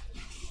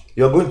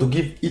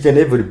give each and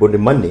everybody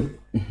money.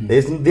 There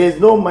is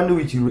no money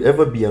which will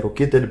ever be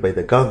allocated by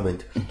the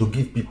government to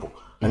give people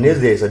unless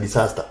there is a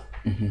disaster.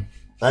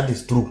 That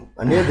is true.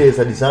 Unless there is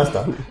a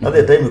disaster, at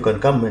the time you can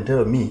come and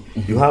tell me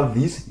you have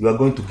this, you are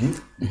going to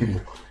give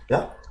people.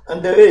 Yeah.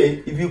 And the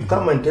way, if you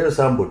come and tell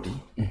somebody,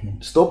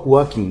 stop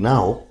working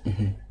now,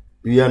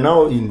 we are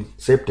now in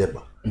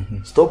September.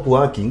 Stop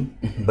working,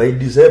 by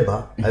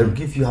December, I will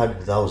give you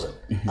 100,000.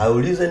 I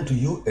will listen to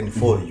you and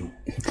follow you.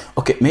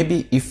 Okay,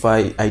 maybe if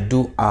I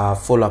do a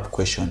follow-up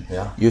question.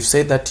 Yeah. You've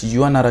said that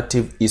your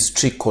narrative is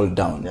trickle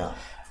down.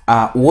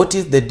 Yeah. What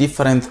is the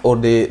difference or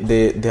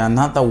the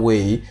another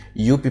way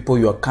you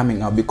are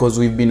coming up? Because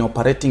we've been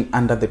operating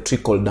under the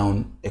trickle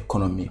down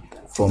economy.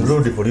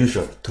 Through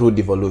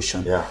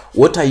devolution. Yeah.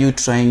 What are you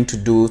trying to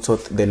do so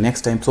the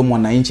next time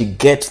someone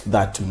gets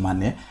that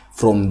money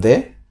from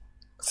the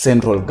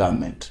central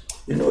government?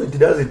 You know, it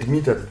doesn't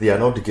mean that they are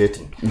not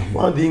getting.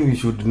 One thing we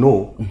should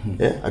know,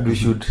 and we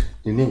should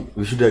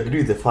agree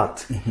with the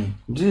fact.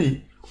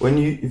 Gee,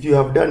 if you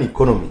have done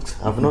economics,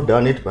 I've not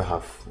done it, but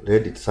have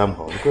read it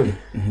somehow. Because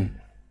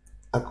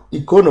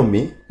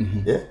economy,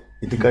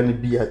 it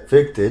can be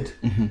affected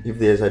if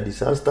there's a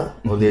disaster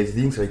or there's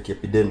things like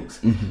epidemics.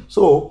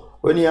 So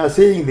when you are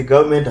saying the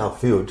government have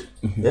failed,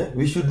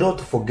 we should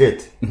not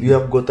forget we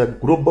have got a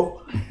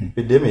global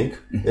epidemic,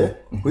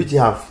 which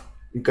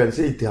you can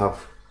say it have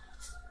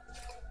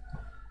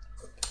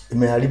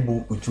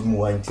imeharibu uchumi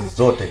wa nchi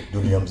zote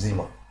dunia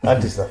mzima.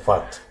 That is the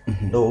fact.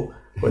 No,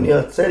 when you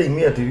are telling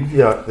me that if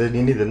you are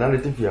the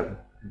narrative you are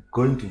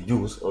going to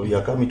use or you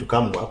are coming to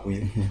come up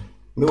with,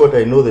 me what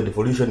I know, the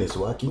devolution is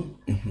working,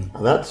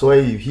 and that's why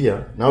you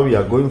hear now we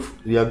are going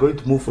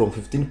to move from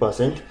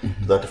 15% to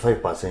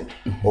 35%,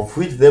 of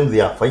which them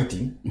they are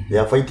fighting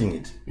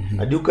it,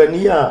 and you can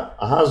hear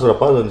a house or a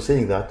person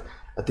saying that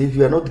if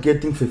you are not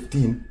getting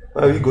 15,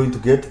 why are we going to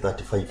get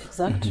 35?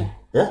 Exactly.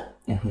 Yeah.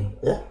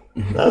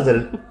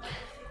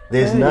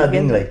 There's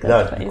nothing like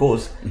that,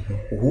 because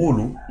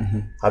Uhuru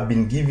have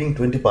been giving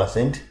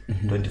 20%,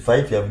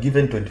 25%, you have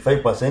given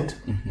 25%,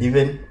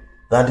 even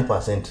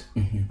 30%.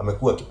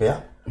 Amekuwa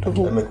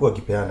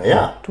kipeana.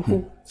 Yeah.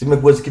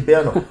 Zimekuwa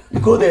zikipeana.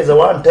 Because there's a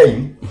one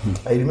time,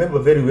 I remember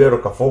very well,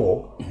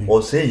 Kafogo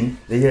was saying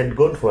they had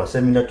gone for a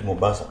seminar to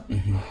Mombasa.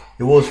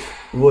 He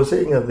was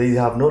saying that they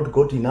have not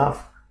got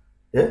enough.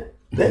 Yeah.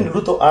 Then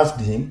Ruto asked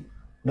him,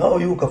 now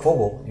you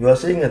Kafogo, you are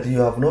saying that you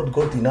have not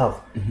got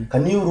enough.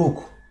 Can you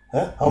look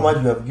how much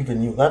we have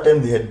given you? That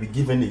time they had been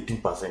given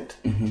 18%.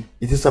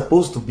 It is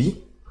supposed to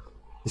be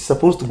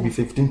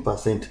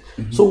 15%.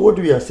 So what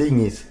we are saying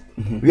is,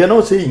 we are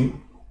not saying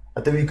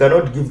that we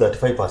cannot give that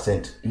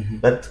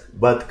 5%.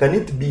 But can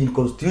it be in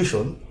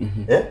constitution,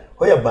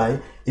 whereby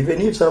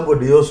even if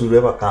somebody else will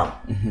ever come,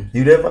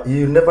 you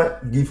never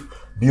give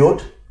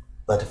beyond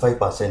that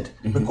 5%.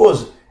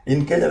 Because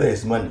in Kenya there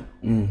is money.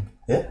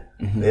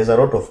 There's a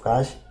lot of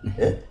cash.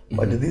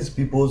 But these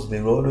people,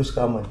 they will always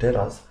come and tell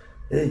us,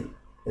 hey,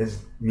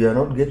 we are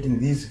not getting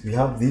this, we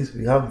have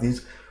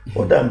this.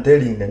 What I'm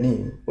telling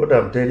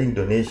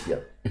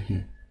Donesia,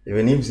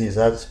 even if she is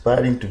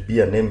aspiring to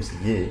be an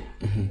MCA,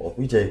 of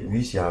which I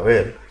wish you are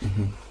well,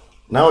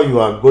 now you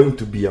are going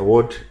to be a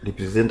ward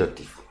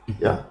representative.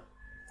 Yeah,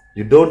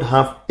 you don't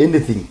have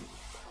anything,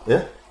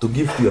 to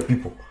give to your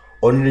people,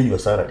 only your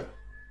salary.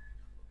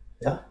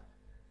 Yeah,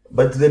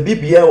 but the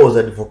BBI was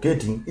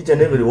advocating each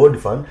and every ward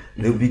fund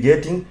they will be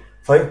getting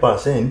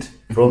 5%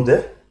 from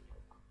the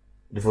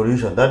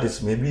devolution. That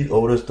is maybe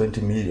almost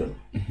 20 million.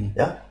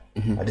 Yeah,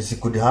 and she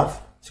could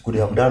have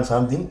done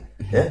something,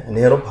 and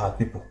help her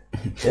people.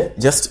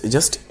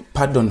 Just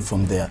pardon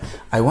from there.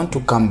 I want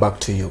to come back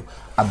to you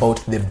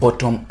about the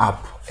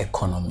bottom-up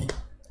economy,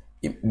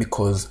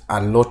 because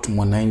a lot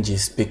Mwananchi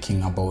is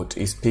speaking about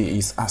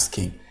is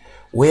asking,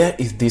 where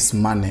is this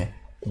money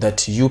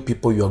that you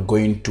are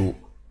going to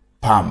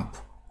pump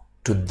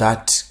to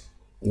that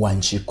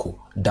Wanjiku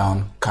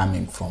down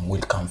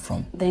will come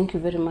from? Thank you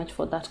very much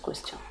for that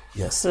question.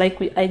 Yes. Like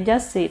I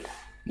just said,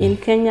 in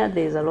Kenya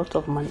there is a lot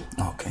of money.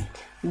 Okay.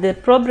 The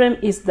problem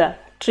is the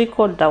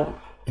trickle down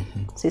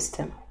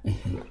system.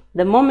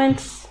 The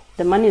moment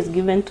the money is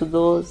given to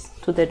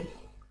the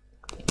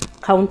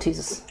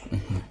counties,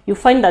 you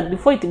find that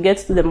before it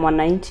gets to the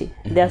mwananchi,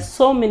 there are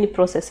so many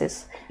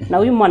processes. Na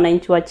huyu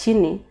mwananchi wa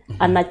chini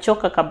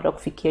anachoka kabla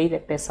kufikia ile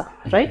pesa,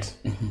 right?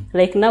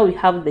 Like now we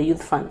have the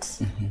youth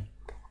funds.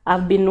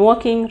 I've been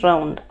walking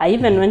around. I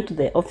even went to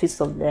the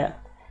office of the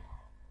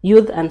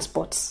youth and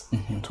sports.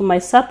 To my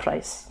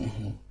surprise,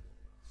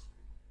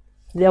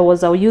 there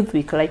was a youth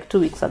week like 2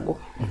 weeks ago.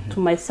 To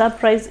my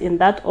surprise, in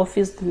that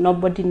office,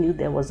 nobody knew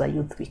there was a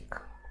youth week.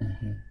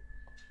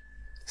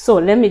 So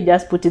let me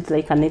just put it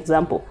like an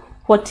example.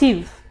 What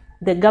if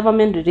the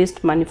government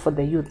released money for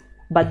the youth,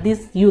 but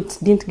these youths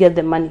didn't get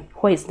the money?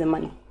 Where is the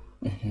money?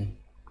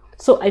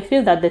 So I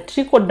feel that the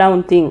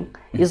trickle-down thing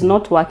is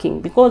not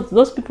working, because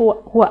those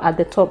people who are at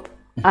the top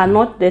are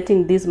not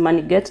letting this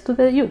money get to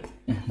the youth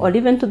or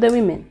even to the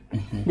women.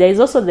 There is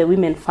also the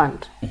women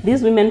fund.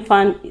 This women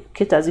fund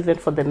caters even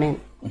for the men.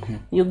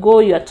 You go,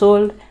 you are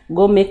told,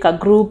 go make a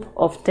group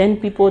of 10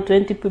 people,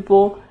 20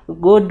 people,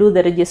 go do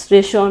the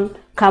registration,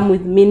 come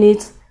with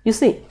minutes. You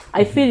see,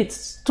 I feel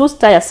it's too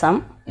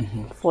tiresome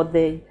for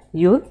the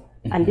youth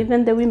and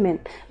even the women,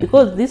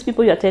 because these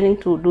people you are telling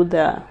to do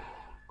the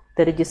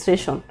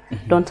registration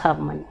don't have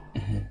money.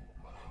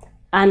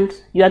 And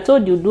you are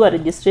told you do a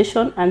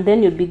registration and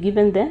then you'll be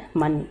given the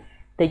money,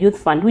 the youth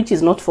fund, which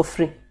is not for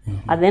free.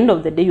 At the end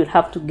of the day, you'll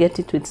have to get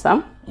it with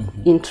some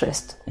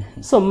interest.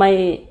 So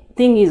my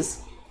thing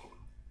is,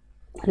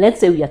 let's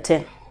say we are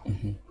 10.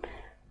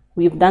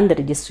 We've done the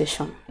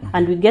registration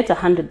and we get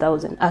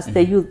 100,000 as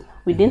the youth.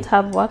 We didn't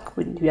have work,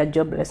 we are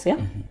jobless, yeah?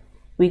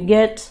 We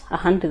get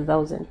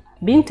 100,000.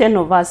 Being 10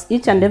 of us,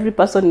 each and every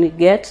person will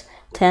get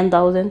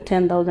 10,000,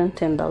 10,000,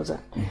 10,000.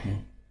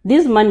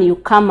 This money you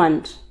come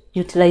and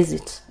utilize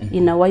it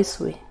in a wise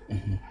way.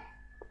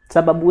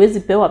 Sababu huwezi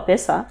pewa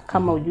pesa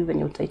kama ujui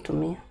venye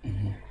utaitumia.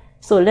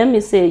 So let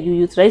me say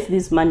you utilize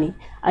this money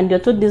and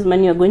you're told this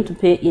money you're going to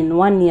pay in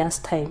 1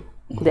 year's time.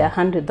 There are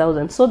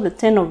 100,000. So the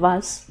 10 of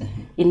us,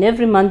 in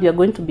every month you're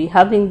going to be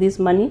having this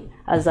money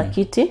as a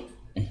kitty,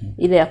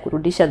 ile ya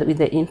kurudisha with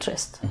the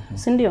interest.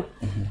 Sindio?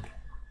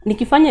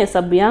 Nikifanya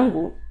hesabu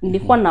yangu,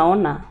 nilikuwa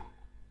naona,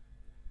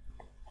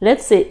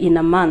 let's say in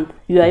a month,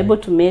 you are able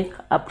to make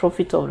a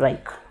profit of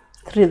like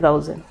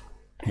 3,000.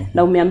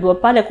 Na umeambiwa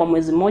pale kwa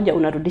mwezi moja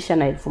unarudisha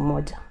na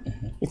 1,000.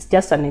 It's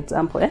just an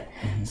example, eh?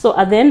 So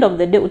at the end of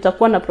the day,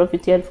 utakuwa na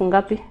profit ya 1,000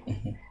 ngapi?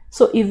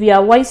 So if you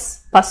are a wise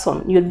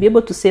person, you'll be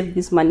able to save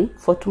this money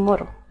for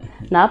tomorrow.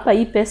 Na hapa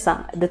hii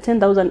pesa, the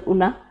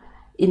 10,000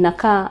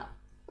 inakaa,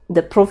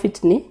 the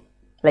profit ni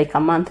like a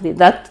monthly.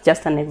 That's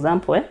just an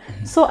example, eh?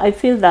 So I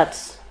feel that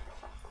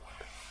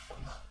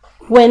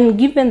when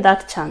given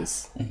that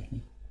chance,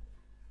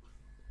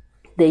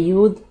 the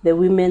youth, the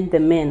women, the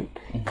men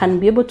can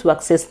be able to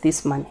access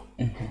this money.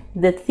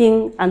 The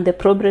thing and the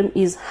problem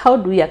is, how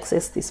do we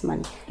access this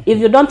money? If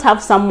you don't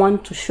have someone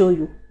to show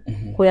you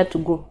where to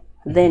go,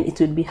 then it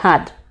will be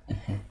hard.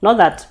 Not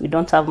that we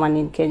don't have money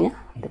in Kenya,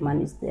 the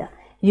money is there.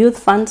 Youth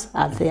funds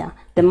are there.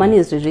 The money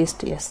is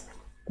released, yes.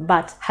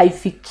 But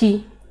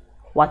haifiki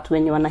watu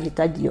wenye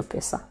wanahitaji hiyo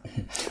pesa.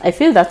 I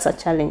feel that's a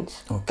challenge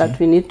that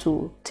we need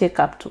to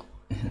take up to.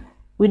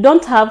 We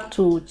don't have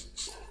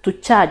to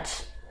charge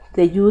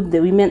the youth, the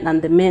women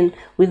and the men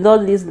with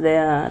all these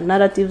the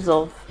narratives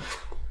of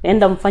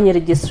enda mfanye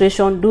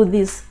registration, do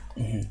this.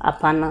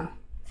 Apana.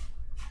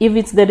 If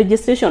it's the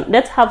registration,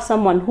 let's have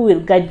someone who will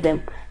guide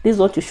them. This is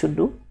what you should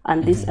do,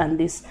 and this and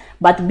this.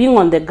 But being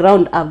on the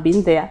ground, I've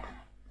been there.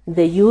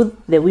 The youth,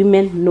 the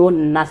women know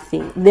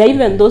nothing. There are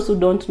even those who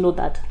don't know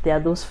that there are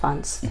those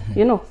funds,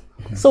 you know.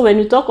 So when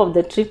you talk of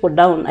the trickle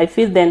down, I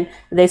feel then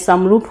there's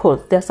some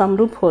loopholes. There are some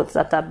loopholes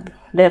that are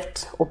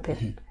left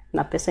open.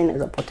 Na pesa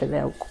inaweza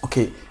potelea huko.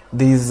 Okay,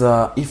 there's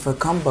if I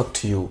come back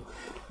to you,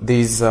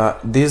 there's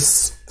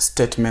this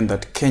statement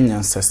that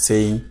Kenyans are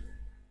saying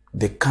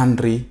the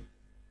country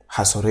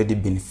has already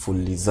been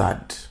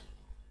fulized.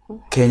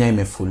 Kenya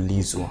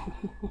imefulizwa.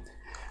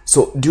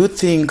 So do you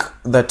think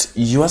that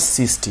your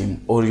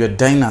system or your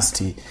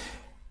dynasty,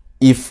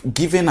 if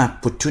given an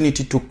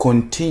opportunity to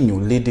continue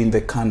leading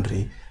the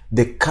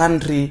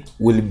country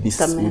will be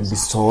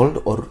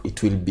sold, or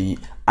it will be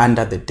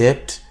under the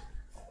debt?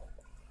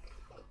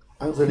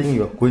 Answering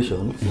your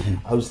question,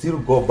 I'll still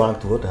go back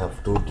to what I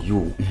have told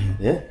you.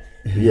 Yeah,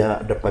 we are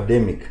at the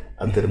pandemic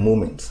at the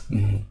moment.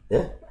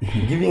 Yeah,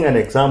 giving an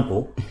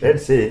example,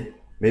 let's say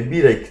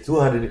maybe like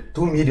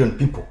 2 million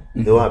people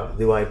they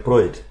were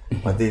employed,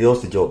 but they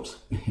lost jobs.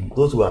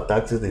 Those who are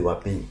taxes they were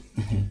paying.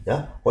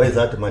 Yeah, why is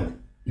that money?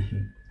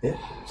 Yeah?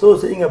 So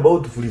saying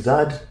about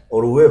Frizad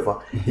or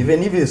whoever,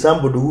 even if it's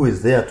somebody who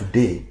is there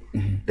today,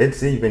 let's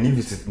say even if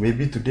it's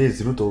maybe today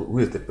is Ruto who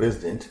is the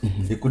president,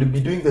 he could be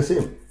doing the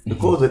same,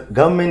 because the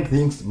government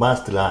things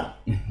must learn.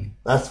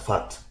 That's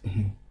fact.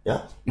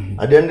 Yeah,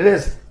 and then the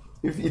rest,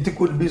 if it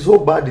could be so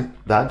bad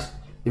that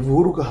if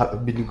Uhuru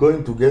had been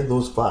going to get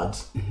those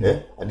funds,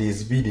 and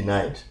he's been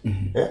denied,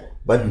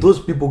 but those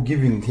people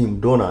giving him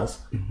donors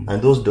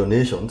and those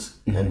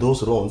donations and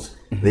those loans,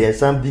 they are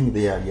something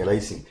they are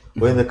realizing.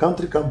 When the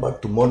country come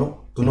back to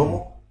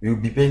normal, we will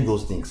be paying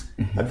those things.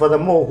 And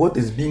furthermore, what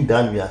is being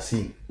done, we are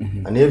seeing.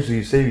 And if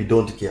we say we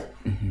don't care,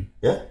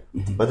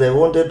 But I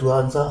wanted to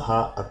answer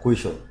her a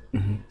question.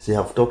 She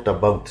have talked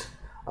about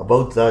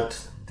that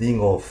thing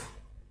of.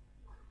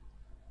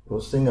 I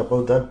was saying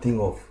about that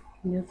thing of.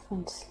 Youth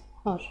funds.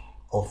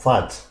 Of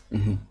funds,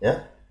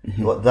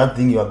 That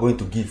thing you are going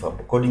to give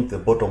according to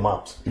the bottom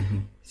ups.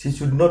 She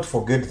should not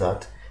forget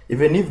that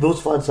even if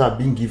those funds are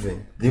being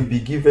given, they'll be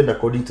given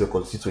according to the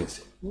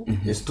constituency.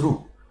 It's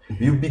true.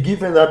 You'll be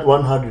given that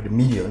 100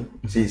 million,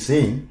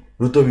 saying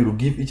Ruto will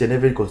give each and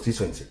every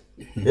constituency.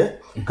 Yeah?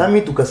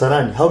 Coming to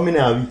Kasarani, how many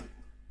are we?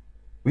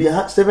 We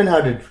have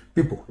 700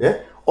 people.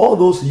 Yeah? All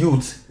those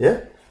youths, yeah,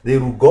 they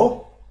will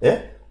go,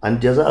 yeah,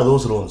 and just are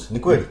those loans.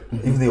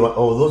 If they were,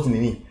 or those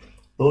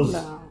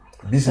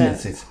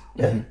businesses,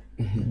 yeah,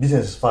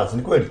 business funds.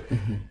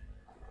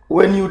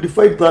 When you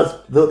divide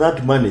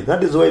that money,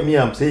 that is why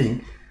I'm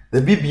saying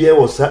the BBI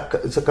was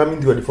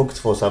coming to the focus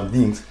for some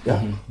things,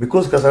 yeah,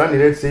 because Kasarani,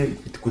 let's say,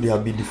 it could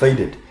have been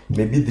divided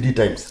maybe 3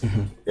 times,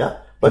 yeah.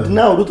 But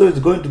now Ruto is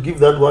going to give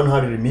that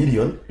 100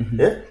 million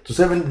to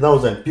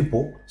 700,000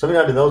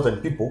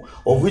 people,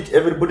 of which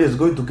everybody is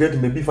going to get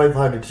maybe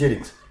 500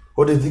 shillings.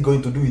 What is he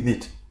going to do with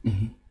it?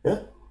 Yeah?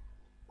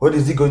 What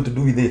is he going to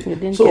do with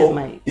it? So,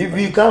 if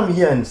we come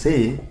here and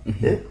say,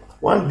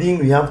 one thing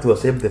we have to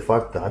accept the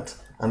fact that,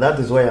 and that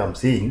is why I'm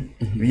saying,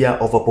 we are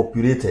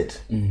overpopulated.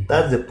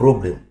 That's the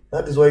problem.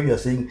 That is why we are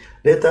saying,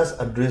 let us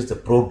address the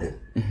problem.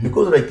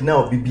 Because right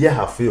now, BBI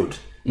have failed.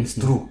 It's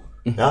true.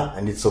 Yeah,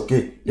 and it's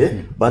okay.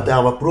 Yeah? But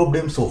our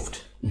problem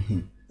solved.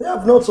 They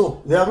have not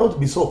solved. They are not to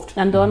be solved.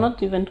 And they are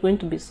not even going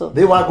to be solved.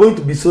 They were going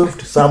to be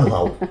solved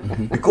somehow.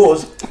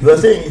 Because you are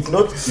saying it's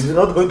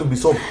not going to be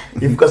solved.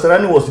 If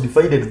Kasarani was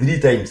divided 3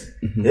 times,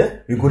 yeah,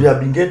 we could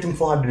have been getting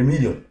 400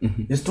 million.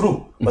 It's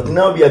true. But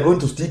now we are going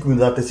to stick with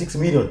 36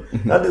 million.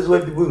 That is why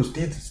people will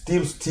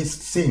still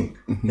sing.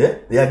 Yeah?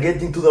 They are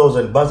getting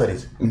 2,000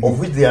 bursaries, of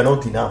which they are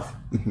not enough.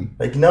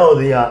 Like now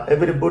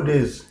everybody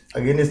is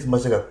against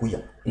Masaka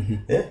Kuya.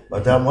 Yeah?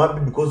 But I'm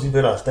happy because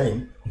even last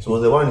time, so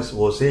the one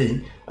was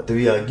saying that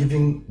we are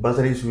giving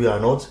bursaries, we are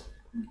not.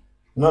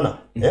 No.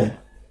 Yeah?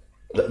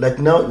 Like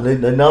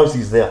now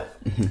she's there.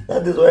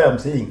 That is why I'm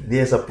saying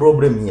there's a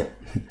problem here.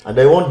 And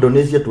I want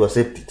Donesia to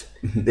accept it.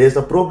 There's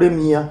a problem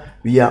here.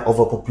 We are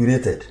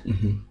overpopulated.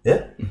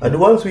 Yeah? And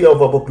once we are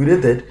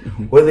overpopulated,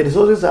 when the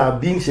resources are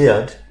being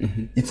shared,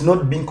 it's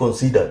not being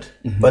considered.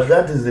 But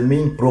that is the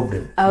main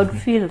problem. I would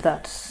feel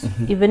that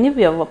even if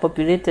we are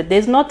overpopulated,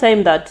 there's no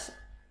time that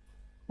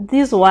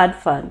these ward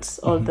funds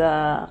or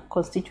the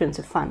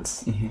constituency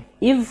funds,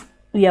 if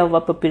we are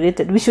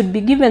overpopulated, we should be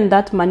given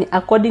that money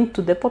according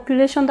to the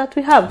population that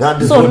we have.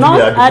 So not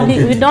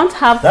adding, we don't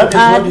have to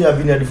add,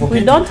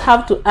 we don't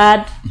have to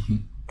add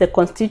the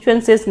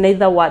constituencies,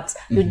 neither wards.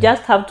 You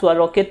just have to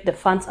allocate the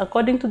funds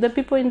according to the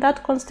people in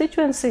that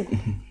constituency.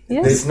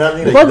 Yes, there's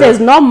nothing because there's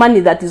no money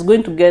that is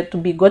going to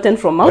be gotten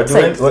from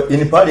outside.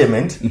 In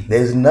Parliament,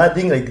 there's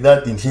nothing like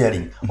that in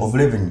sharing of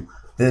revenue.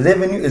 The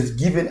revenue is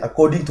given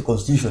according to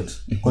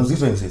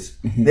constituencies.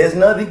 There's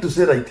nothing to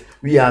say like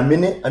we are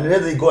many and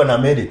let they go and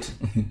amend it.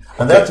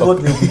 And that's what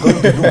we'll be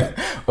going to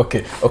do.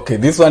 Okay.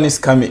 This one is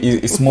coming.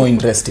 It's more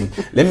interesting.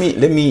 Let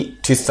me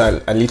twist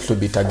a little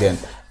bit again.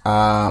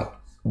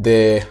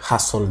 The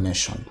hustle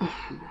nation.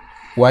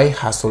 Why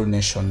hustle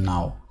nation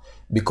now?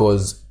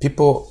 Because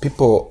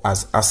people are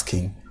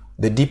asking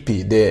the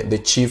DP, the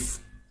chief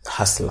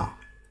hustler,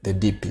 the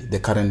DP, the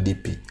current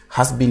DP,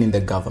 has been in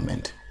the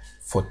government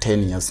for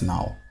 10 years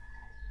now.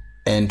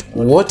 And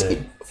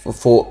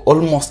for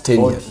almost 10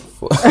 years,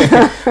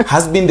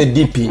 has been the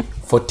DP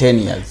for 10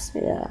 years.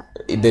 Yeah.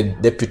 The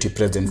deputy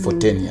president for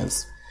 10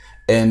 years.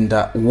 And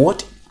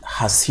what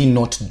has he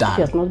not done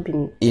he has not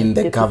been in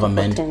the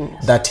government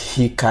that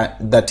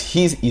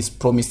he is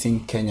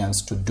promising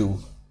Kenyans to do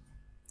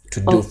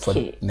for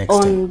next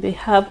time? On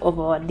behalf of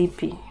our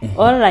DP,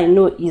 all I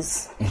know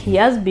is he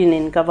has been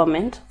in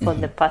government for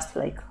the past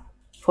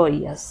 4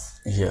 years.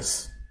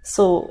 Yes.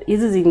 So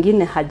hizi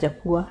zingine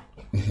hajakuwa.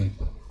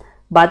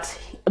 But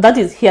that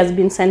is, he has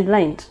been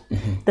sidelined.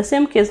 The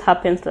same case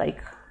happens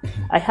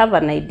I have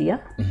an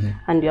idea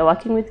and we are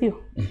working with you.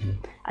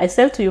 I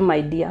sell to you my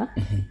idea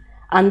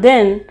and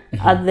then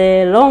at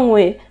the long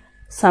way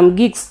some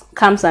geeks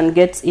comes and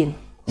gets in.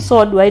 So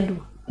what do I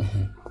do?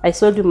 I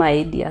sold you my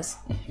ideas.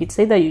 It's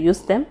either you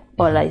use them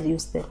or I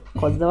use them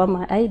because they were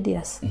my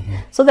ideas.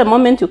 So the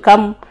moment you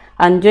come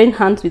and join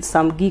hands with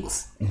some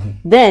geeks,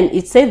 then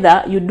it's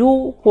either you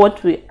do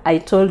what I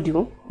told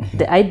you,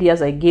 the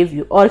ideas I gave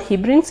you, or he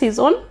brings his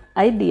own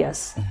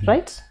ideas,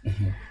 right?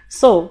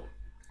 So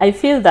I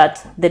feel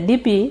that the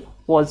DP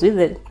was with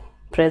the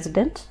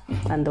president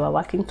and they were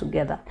working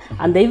together.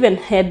 And they even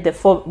had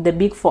the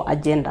big 4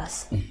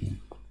 agendas.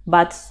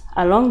 But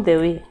along the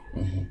way,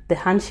 the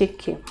handshake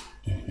came.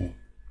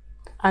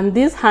 And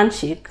this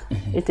handshake,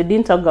 it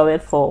didn't go well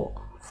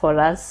for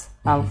us,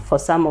 for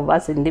some of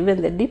us, and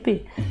even the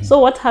DP. So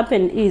what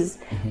happened is,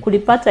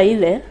 kulipata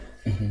ile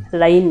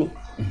laini.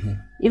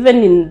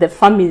 Even in the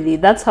family,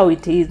 that's how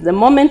it is. The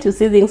moment you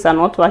see things are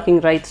not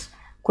working right,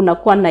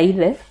 kunakuwa na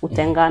ile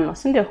utengano,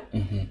 sindio?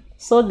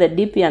 So the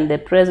DP and the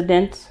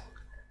president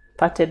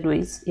parted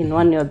ways in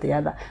one way or the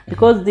other.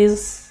 Because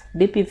this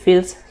DP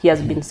feels he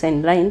has been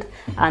sidelined,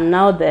 and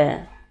now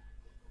the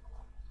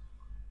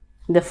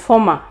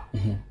former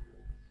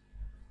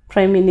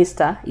Prime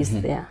Minister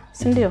is there,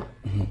 sindio?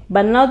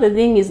 But now the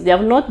thing is, they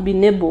have not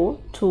been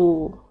able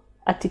to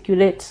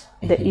articulate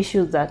the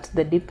issues that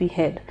the DP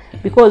had,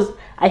 because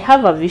I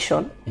have a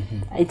vision.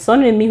 It's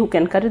only me who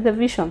can carry the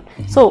vision.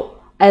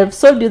 So I've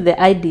sold you the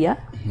idea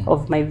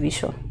of my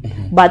vision,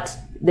 but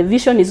the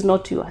vision is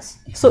not yours.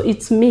 So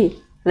it's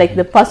me, like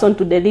the person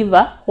to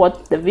deliver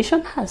what the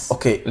vision has.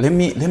 Okay, let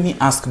me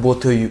ask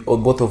both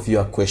of you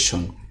a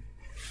question.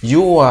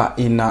 You were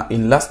in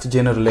last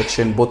general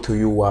election, both of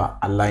you were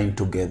aligned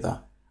together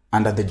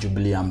under the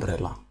Jubilee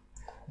umbrella,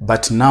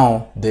 but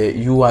now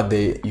you are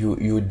the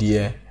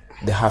UDA,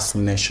 the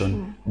Hustle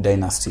Nation,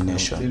 Dynasty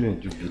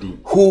Nation.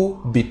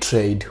 Who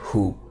betrayed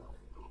who?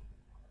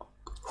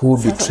 Who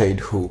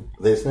betrayed who?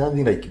 There's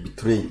nothing like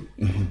betraying,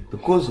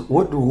 because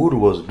what Uhuru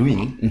was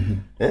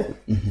doing,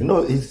 you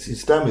know,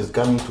 his time is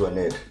coming to an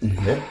end,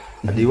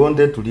 and he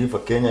wanted to leave a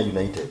Kenya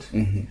united.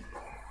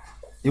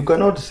 You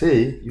cannot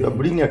say you are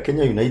bringing a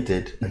Kenya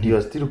united and you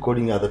are still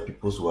calling other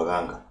people's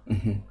waganga.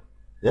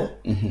 Yeah,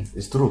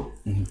 it's true.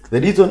 The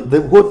reason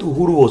what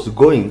Uhuru was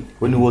going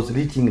when he was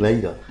reaching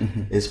Laida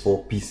is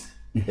for peace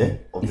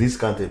of this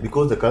country,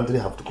 because the country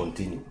have to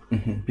continue.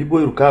 People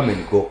will come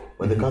and go,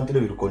 but the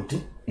country will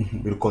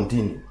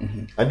continue.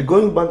 And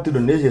going back to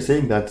Donesia,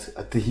 saying that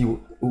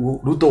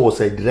Ruto was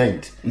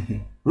sidelined.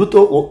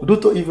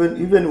 Ruto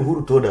even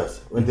Uhuru told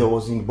us when there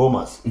was in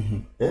Bomas,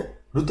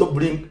 Ruto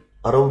bring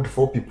around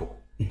 4 people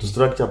to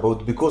structure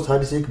about, because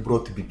Hadisek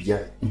brought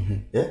BBI.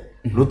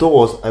 Ruto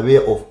was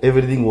aware of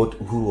everything what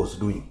Uhuru was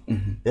doing.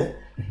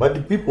 But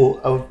the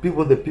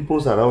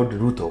peoples around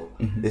Ruto,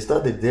 they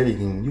started telling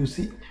him, you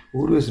see,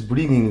 Uhuru is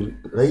bringing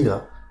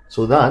Raila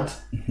so that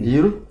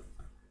he'll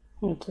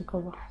take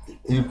over.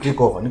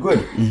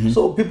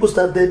 So people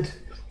started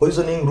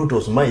poisoning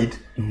Ruto's mind,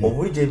 of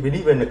which I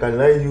believe, and I can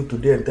lie you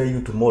today and tell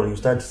you tomorrow, you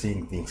start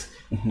seeing things.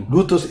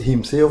 Ruto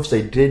himself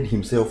sidelined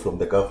himself from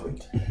the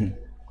government.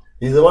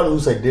 He's the one who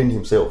sidelined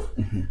himself.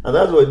 And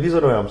that's why this is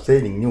what I'm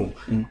saying,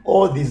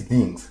 all these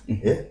things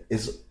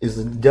is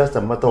just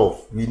a matter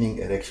of winning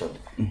election.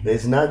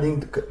 There's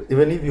nothing,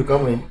 even if you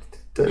come and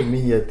tell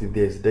me here if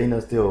there's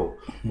dynasty or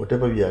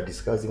whatever we are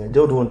discussing, I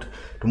don't want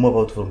to move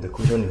out from the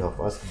question you have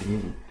asked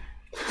me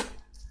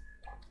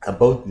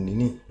about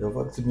Nini. You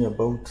have asked me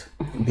about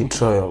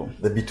betrayal.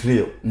 The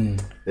betrayal.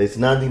 There's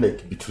nothing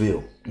like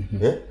betrayal.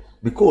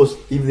 Because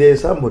if there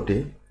is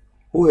somebody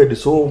who had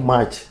so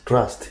much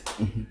trust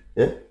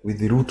with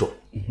the Ruto,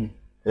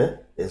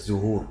 as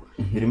Uhuru.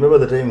 You remember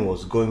the time he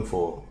was going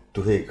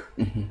to Hague.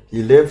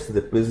 He left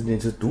the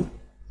presidency to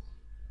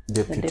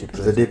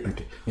the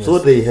deputy. Yes. So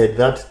they had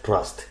that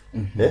trust.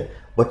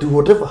 But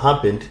whatever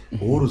happened,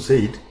 Uhuru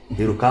said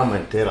he will come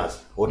and tell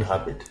us what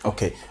happened.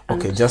 Okay,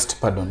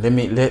 just pardon.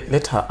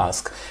 Let her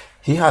ask.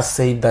 He has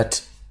said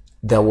that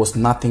there was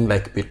nothing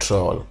like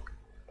betrayal.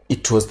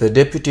 It was the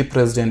deputy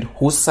president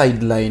who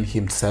sidelined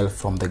himself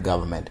from the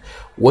government.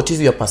 What is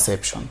your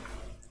perception?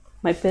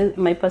 My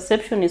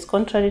perception is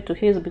contrary to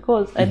his,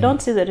 because I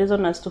don't see the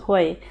reason as to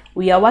why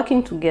we are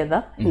working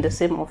together in the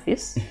same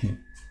office.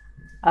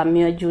 I'm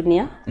your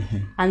junior.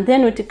 And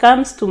then when it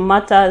comes to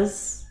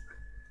matters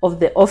of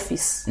the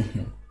office,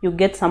 you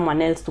get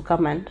someone else to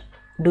come and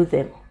do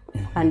them.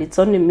 And it's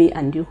only me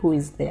and you who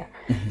is there.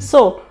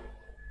 So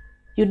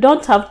you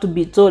don't have to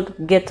be told,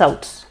 get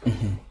out,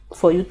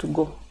 for you to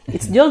go.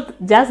 It's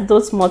just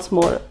those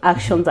small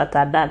actions that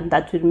are done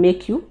that will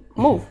make you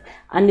move.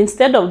 And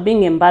instead of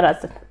being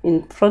embarrassed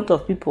in front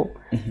of people,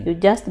 you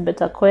just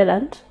better quell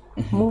and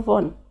move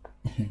on.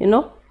 You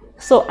know?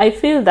 So I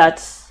feel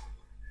that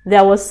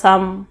there was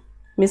some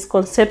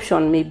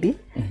misconception maybe.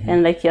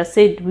 And like you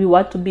said, we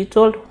were to be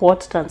told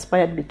what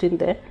transpired between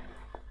the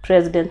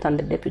president and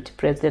the deputy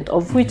president,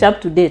 of which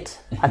up to date,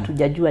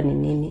 hatujajua ni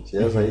nini.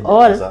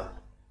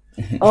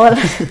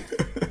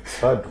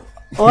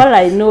 All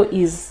I know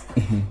is,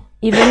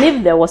 even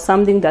if there was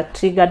something that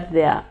triggered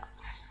their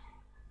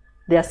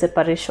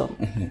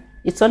separation,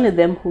 it's only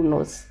them who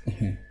knows,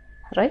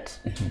 right?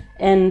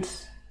 And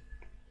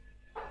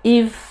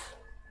if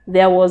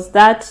there was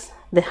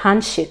the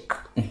handshake,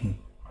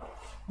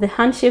 the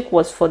handshake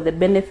was for the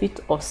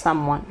benefit of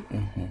someone.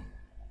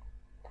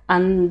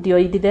 And ndio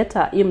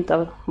ilileta hii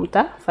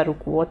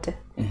mtafaruku wote.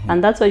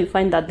 And that's why you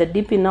find that the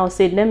DP now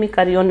said, let me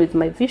carry on with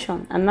my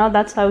vision. And now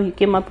that's how he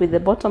came up with the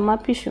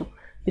bottom-up issue.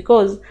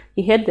 Because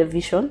he had the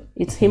vision,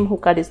 it's him who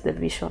carries the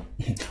vision.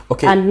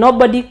 Okay. And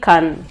nobody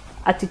can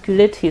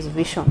articulate his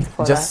vision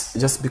for us.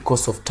 Just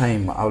because of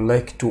time, I would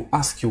like to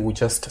ask you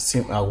just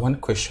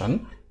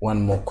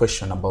one more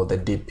question about the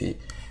DP.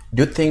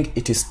 Do you think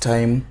it is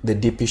time the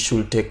DP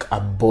should take a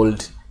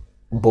bold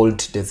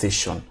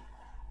decision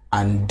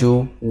and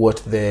do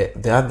what the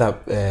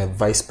other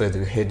vice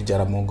president had,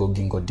 Jaramogi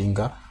Oginga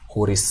Odinga,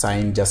 who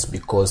resigned just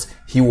because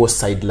he was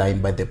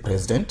sidelined by the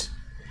president?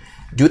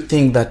 Do you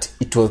think that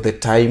it was the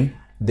time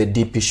the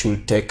DP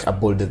should take a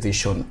bold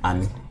decision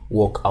and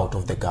walk out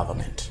of the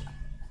government?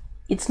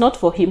 It's not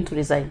for him to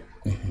resign.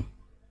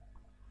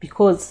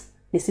 Because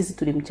ni sisi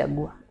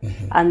tulimchagua.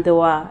 And they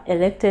were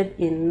elected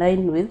in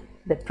line with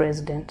the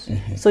president.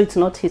 So it's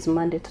not his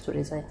mandate to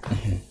resign.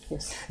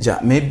 Yes. Yeah,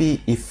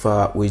 maybe if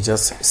we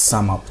just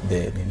sum up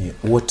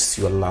what's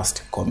your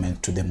last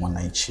comment to the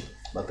Mwananchi?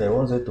 But I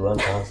wanted to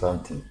answer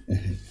something.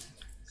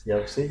 You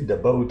have said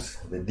about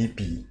the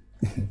DP,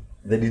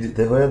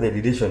 where the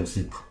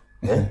relationship,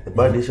 the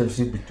bad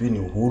relationship between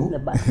Uhuru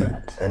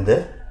and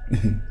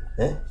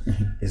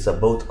it's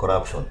about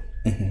corruption.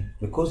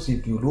 Because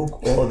if you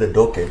look all the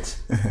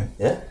dockets,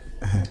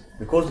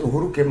 because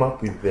Uhuru came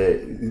up with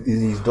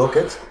his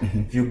dockets,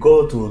 if you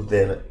go to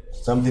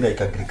something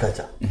like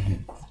agriculture,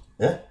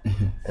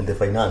 and the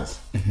finance,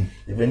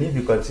 even if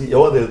you can see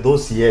all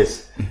those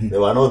CS, they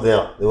were not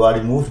there. They were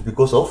removed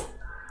because of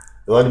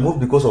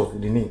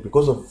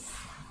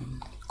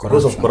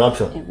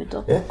corruption.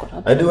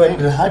 And when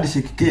the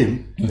hardship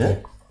came,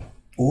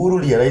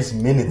 Uhuru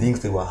realized many things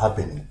that were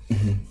happening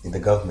in the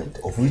government,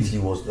 of which he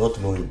was not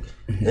knowing.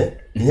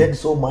 He had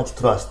so much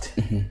trust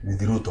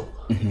with Ruto.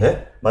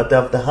 But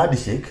after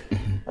handshake,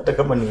 hata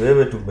kama ni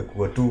wewe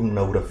tumekuwa tu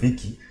na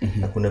urafiki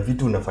na kuna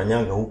vitu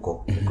unafanyanga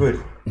huko. Kweli?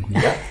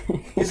 Yeah?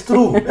 It's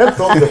true. That's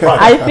not the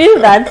fact. I feel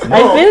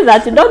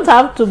that you don't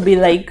have to be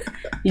like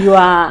you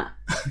are.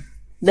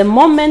 The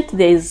moment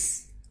there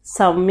is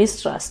some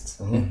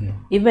mistrust,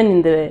 even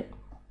in the,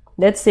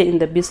 let's say in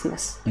the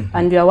business,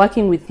 and you are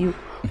working with you,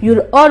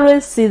 you'll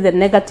always see the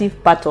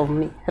negative part of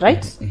me,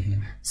 right?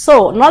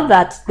 So, not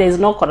that there is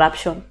no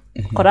corruption.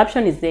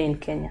 Corruption is there in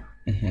Kenya.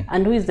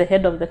 And who is the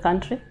head of the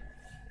country?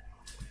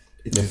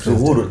 It's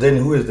Uhuru. Then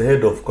who is the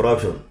head of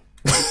corruption?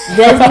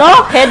 There's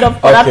no head of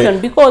corruption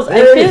because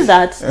I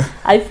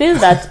feel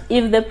that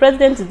if the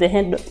president is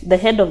the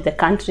head of the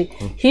country,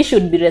 he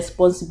should be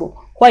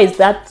responsible. Why is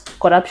that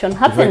corruption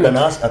happening? If I can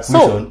ask a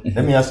question,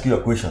 let me ask you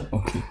a question.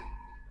 Okay.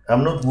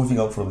 I'm not moving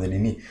out from the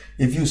Nini.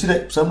 If you see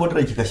that somebody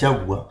like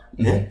Kashagwa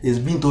is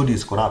being told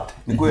he's corrupt,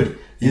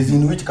 he's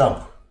in which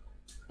camp?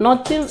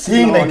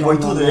 Seeing like we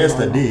told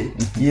yesterday,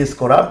 he is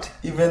corrupt,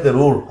 even the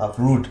role of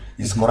Rude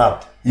is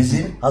corrupt. He's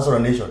in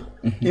Kasarani nation.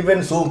 Even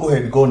Sonko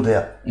had gone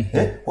there.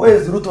 Where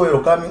is Ruto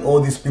welcoming all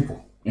these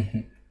people?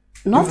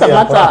 Not a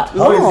matter.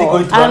 How is he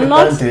going to run the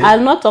country?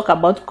 I'll not talk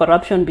about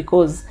corruption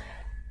because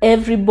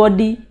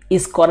everybody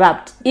is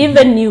corrupt.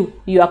 Even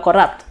you are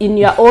corrupt. In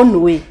your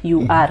own way,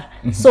 you are.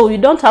 So you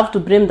don't have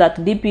to blame that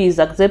DP is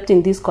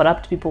accepting these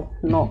corrupt people.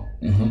 No.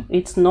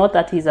 It's not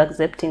that he's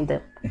accepting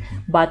them.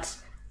 But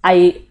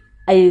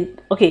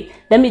okay,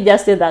 let me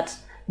just say that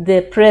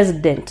the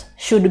president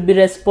should be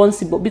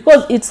responsible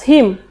because it's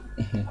him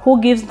who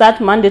gives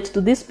that mandate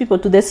to these people,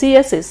 to the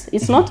CSs.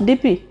 It's not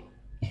DP.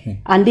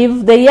 And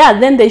if they are,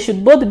 then they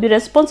should both be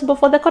responsible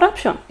for the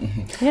corruption.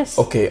 Yes.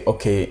 Okay.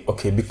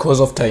 Because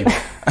of time.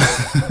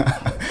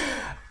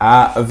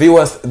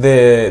 Viewers,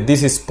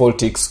 this is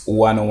Politics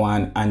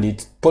 101,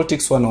 and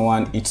Politics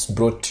 101, it's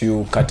brought to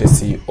you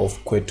courtesy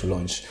of Kwetu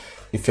Lounge.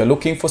 If you're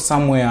looking for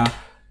somewhere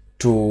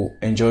to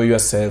enjoy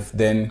yourself,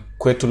 then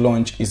Kwetu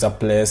Lounge is a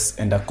place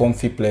and a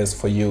comfy place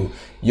for you.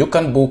 You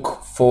can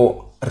book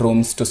 4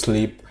 rooms to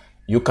sleep.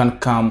 You can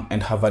come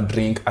and have a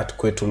drink at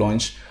Kwetu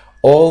Lounge.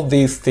 All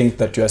these things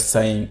that you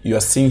are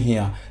seeing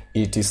here,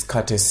 it is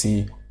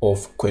courtesy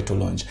of Kwetu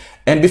Lounge.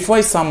 And before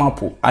I sum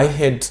up, I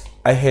had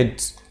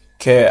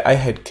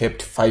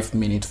kept 5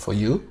 minutes for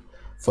you,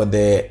 for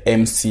the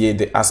MCA,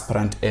 the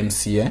aspirant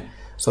MCA,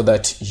 so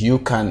that you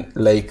can,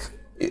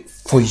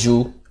 for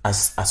you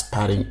as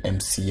aspiring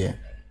MCA,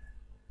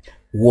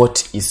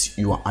 what is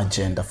your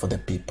agenda for the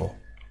people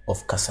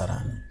of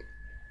Kasarani?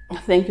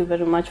 Thank you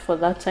very much for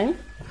that time.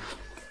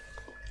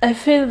 I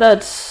feel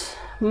that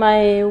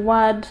my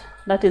word,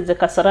 that is the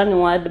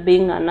Kasarani word,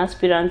 being an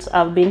aspirant,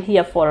 I've been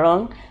here for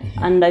long,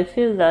 and I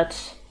feel that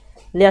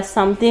there are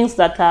some things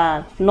that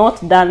are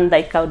not done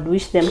like I would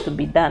wish them to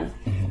be done.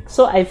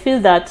 So I feel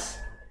that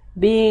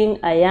being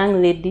a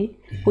young lady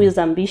who is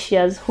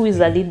ambitious, who is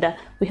a leader,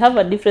 we have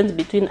a difference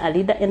between a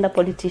leader and a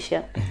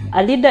politician.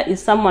 A leader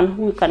is someone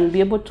who can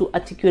be able to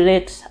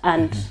articulate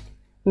and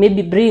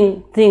maybe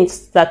bring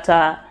things that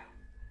are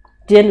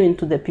genuine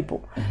to the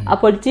people. A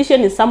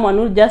politician is someone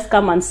who just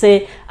come and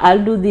say,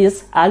 I'll do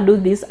this,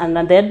 and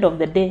at the end of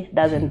the day,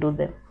 doesn't do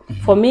them.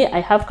 For me,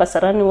 I have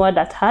Kasarani word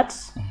at heart,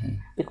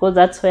 because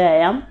that's where I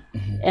am.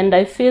 And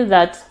I feel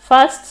that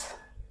first,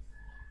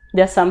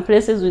 there are some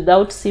places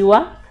without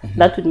sewer.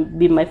 That would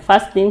be my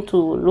first thing to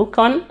look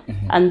on.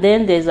 And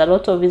then there's a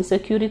lot of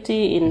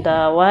insecurity in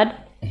the ward.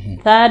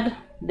 Third,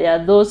 there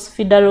are those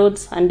feeder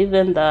roads and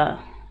even the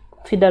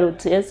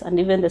and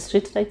even the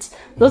street lights.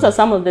 Those are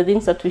some of the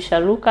things that we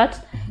shall look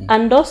at.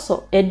 And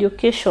also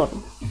education.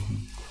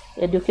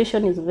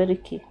 Education is very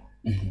key.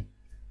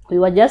 We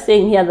were just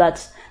saying here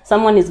that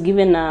someone is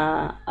given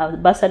a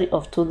bursary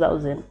of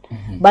 2,000.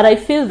 But I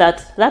feel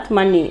that that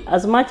money,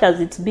 as much as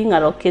it's being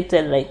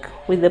allocated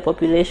with the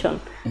population,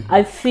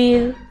 I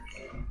feel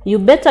you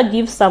better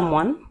give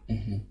someone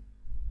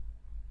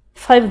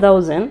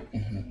 5,000.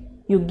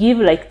 You give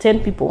 10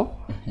 people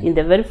in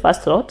the very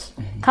first lot.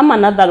 Come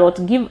another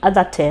lot, give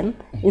other 10.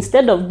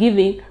 Instead of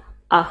giving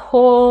a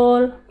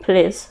whole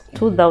place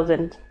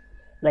 2,000.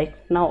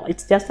 Now,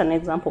 it's just an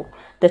example.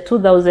 The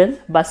 2,000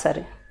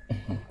 bursary.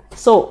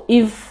 So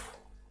if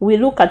we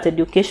look at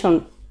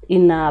education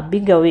in a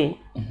bigger way,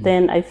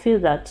 then I feel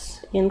that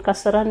in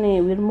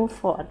Kasarani we'll move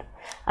forward.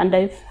 and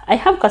I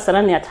have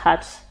Kasarani at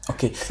heart.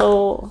 Okay.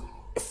 So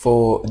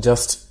for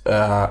just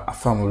a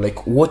family,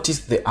 like what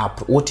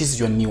is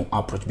your new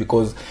approach?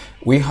 Because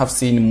we have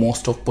seen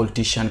most of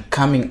politicians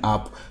coming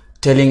up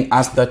telling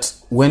us that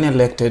when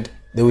elected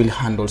they will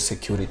handle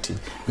security,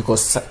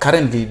 because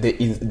currently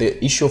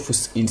the issue of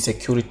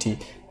insecurity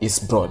is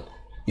broad.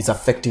 It's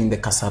affecting the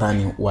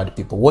Kasarani ward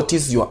people. What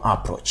is your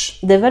approach?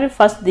 The very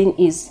first thing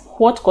is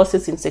what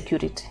causes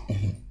insecurity.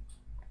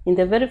 And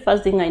the very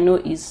first thing I know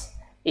is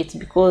it's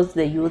because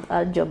the youth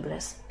are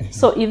jobless.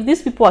 So if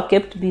these people are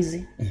kept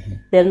busy,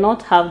 they'll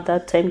not have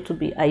that time to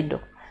be idle.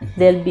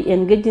 They'll be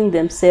engaging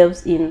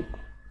themselves in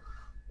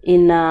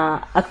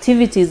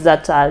activities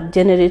that are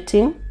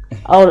generating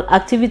or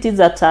activities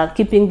that are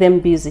keeping them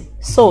busy.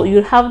 So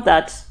you have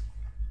that.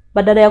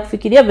 Badala ya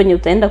kufikiria venye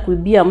utaenda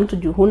kuibia mtu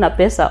juu huna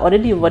pesa,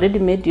 you've already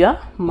made your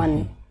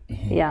money.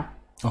 Yeah.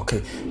 Okay.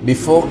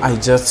 Before I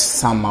just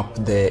sum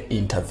up the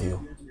interview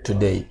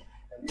today,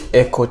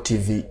 Echo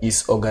TV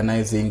is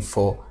organizing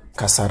for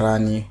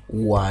Kasarani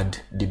ward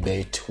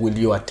debate. Will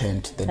you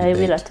attend the debate? I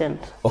will attend.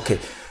 Okay.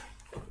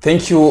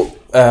 Thank you,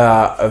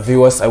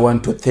 viewers. I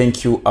want to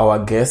thank you, our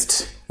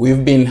guest.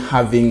 We've been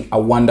having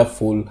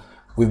wonderful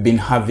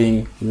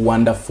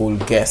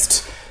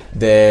guests.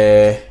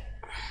 The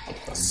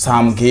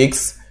Sam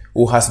Giggs,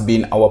 who has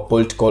been our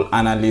political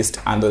analyst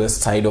on the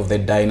side of the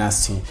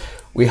dynasty.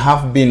 We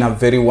have been a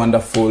very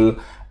wonderful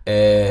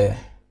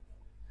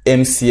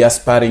MC,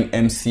 aspiring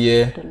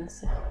MCA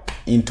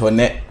in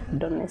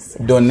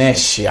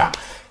Donesia,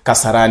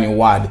 Kasarani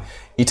ward.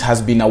 It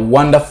has been a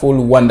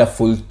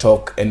wonderful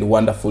talk and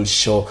wonderful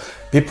show.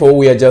 People,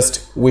 we are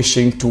just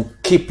wishing to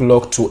keep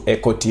locked to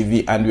Echo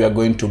TV, and we are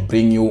going to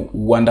bring you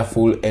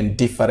wonderful and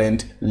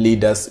different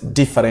leaders,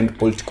 different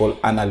political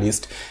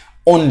analysts,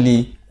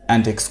 only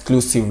and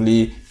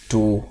exclusively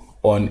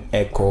on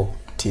Echo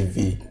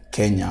TV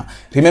Kenya.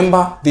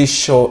 Remember, this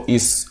show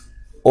is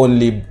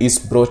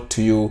brought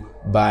to you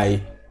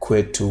by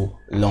Kwetu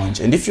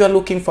Lounge. And if you are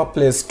looking for a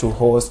place to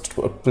host,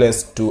 a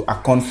place to a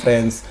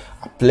conference,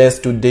 a place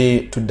to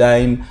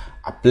dine,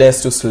 a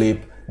place to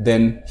sleep,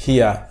 then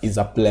here is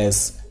a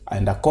place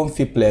and a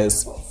comfy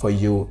place for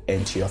you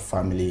and your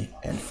family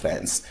and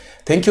friends.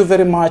 Thank you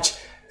very much.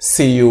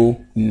 See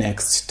you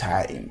next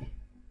time.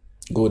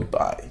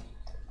 Goodbye.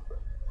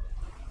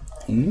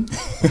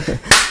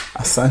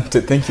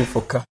 Asante, thank you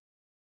for coming.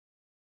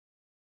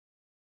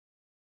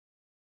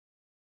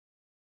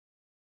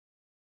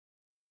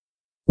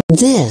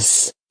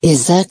 This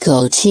is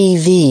Echo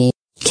TV,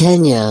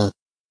 Kenya.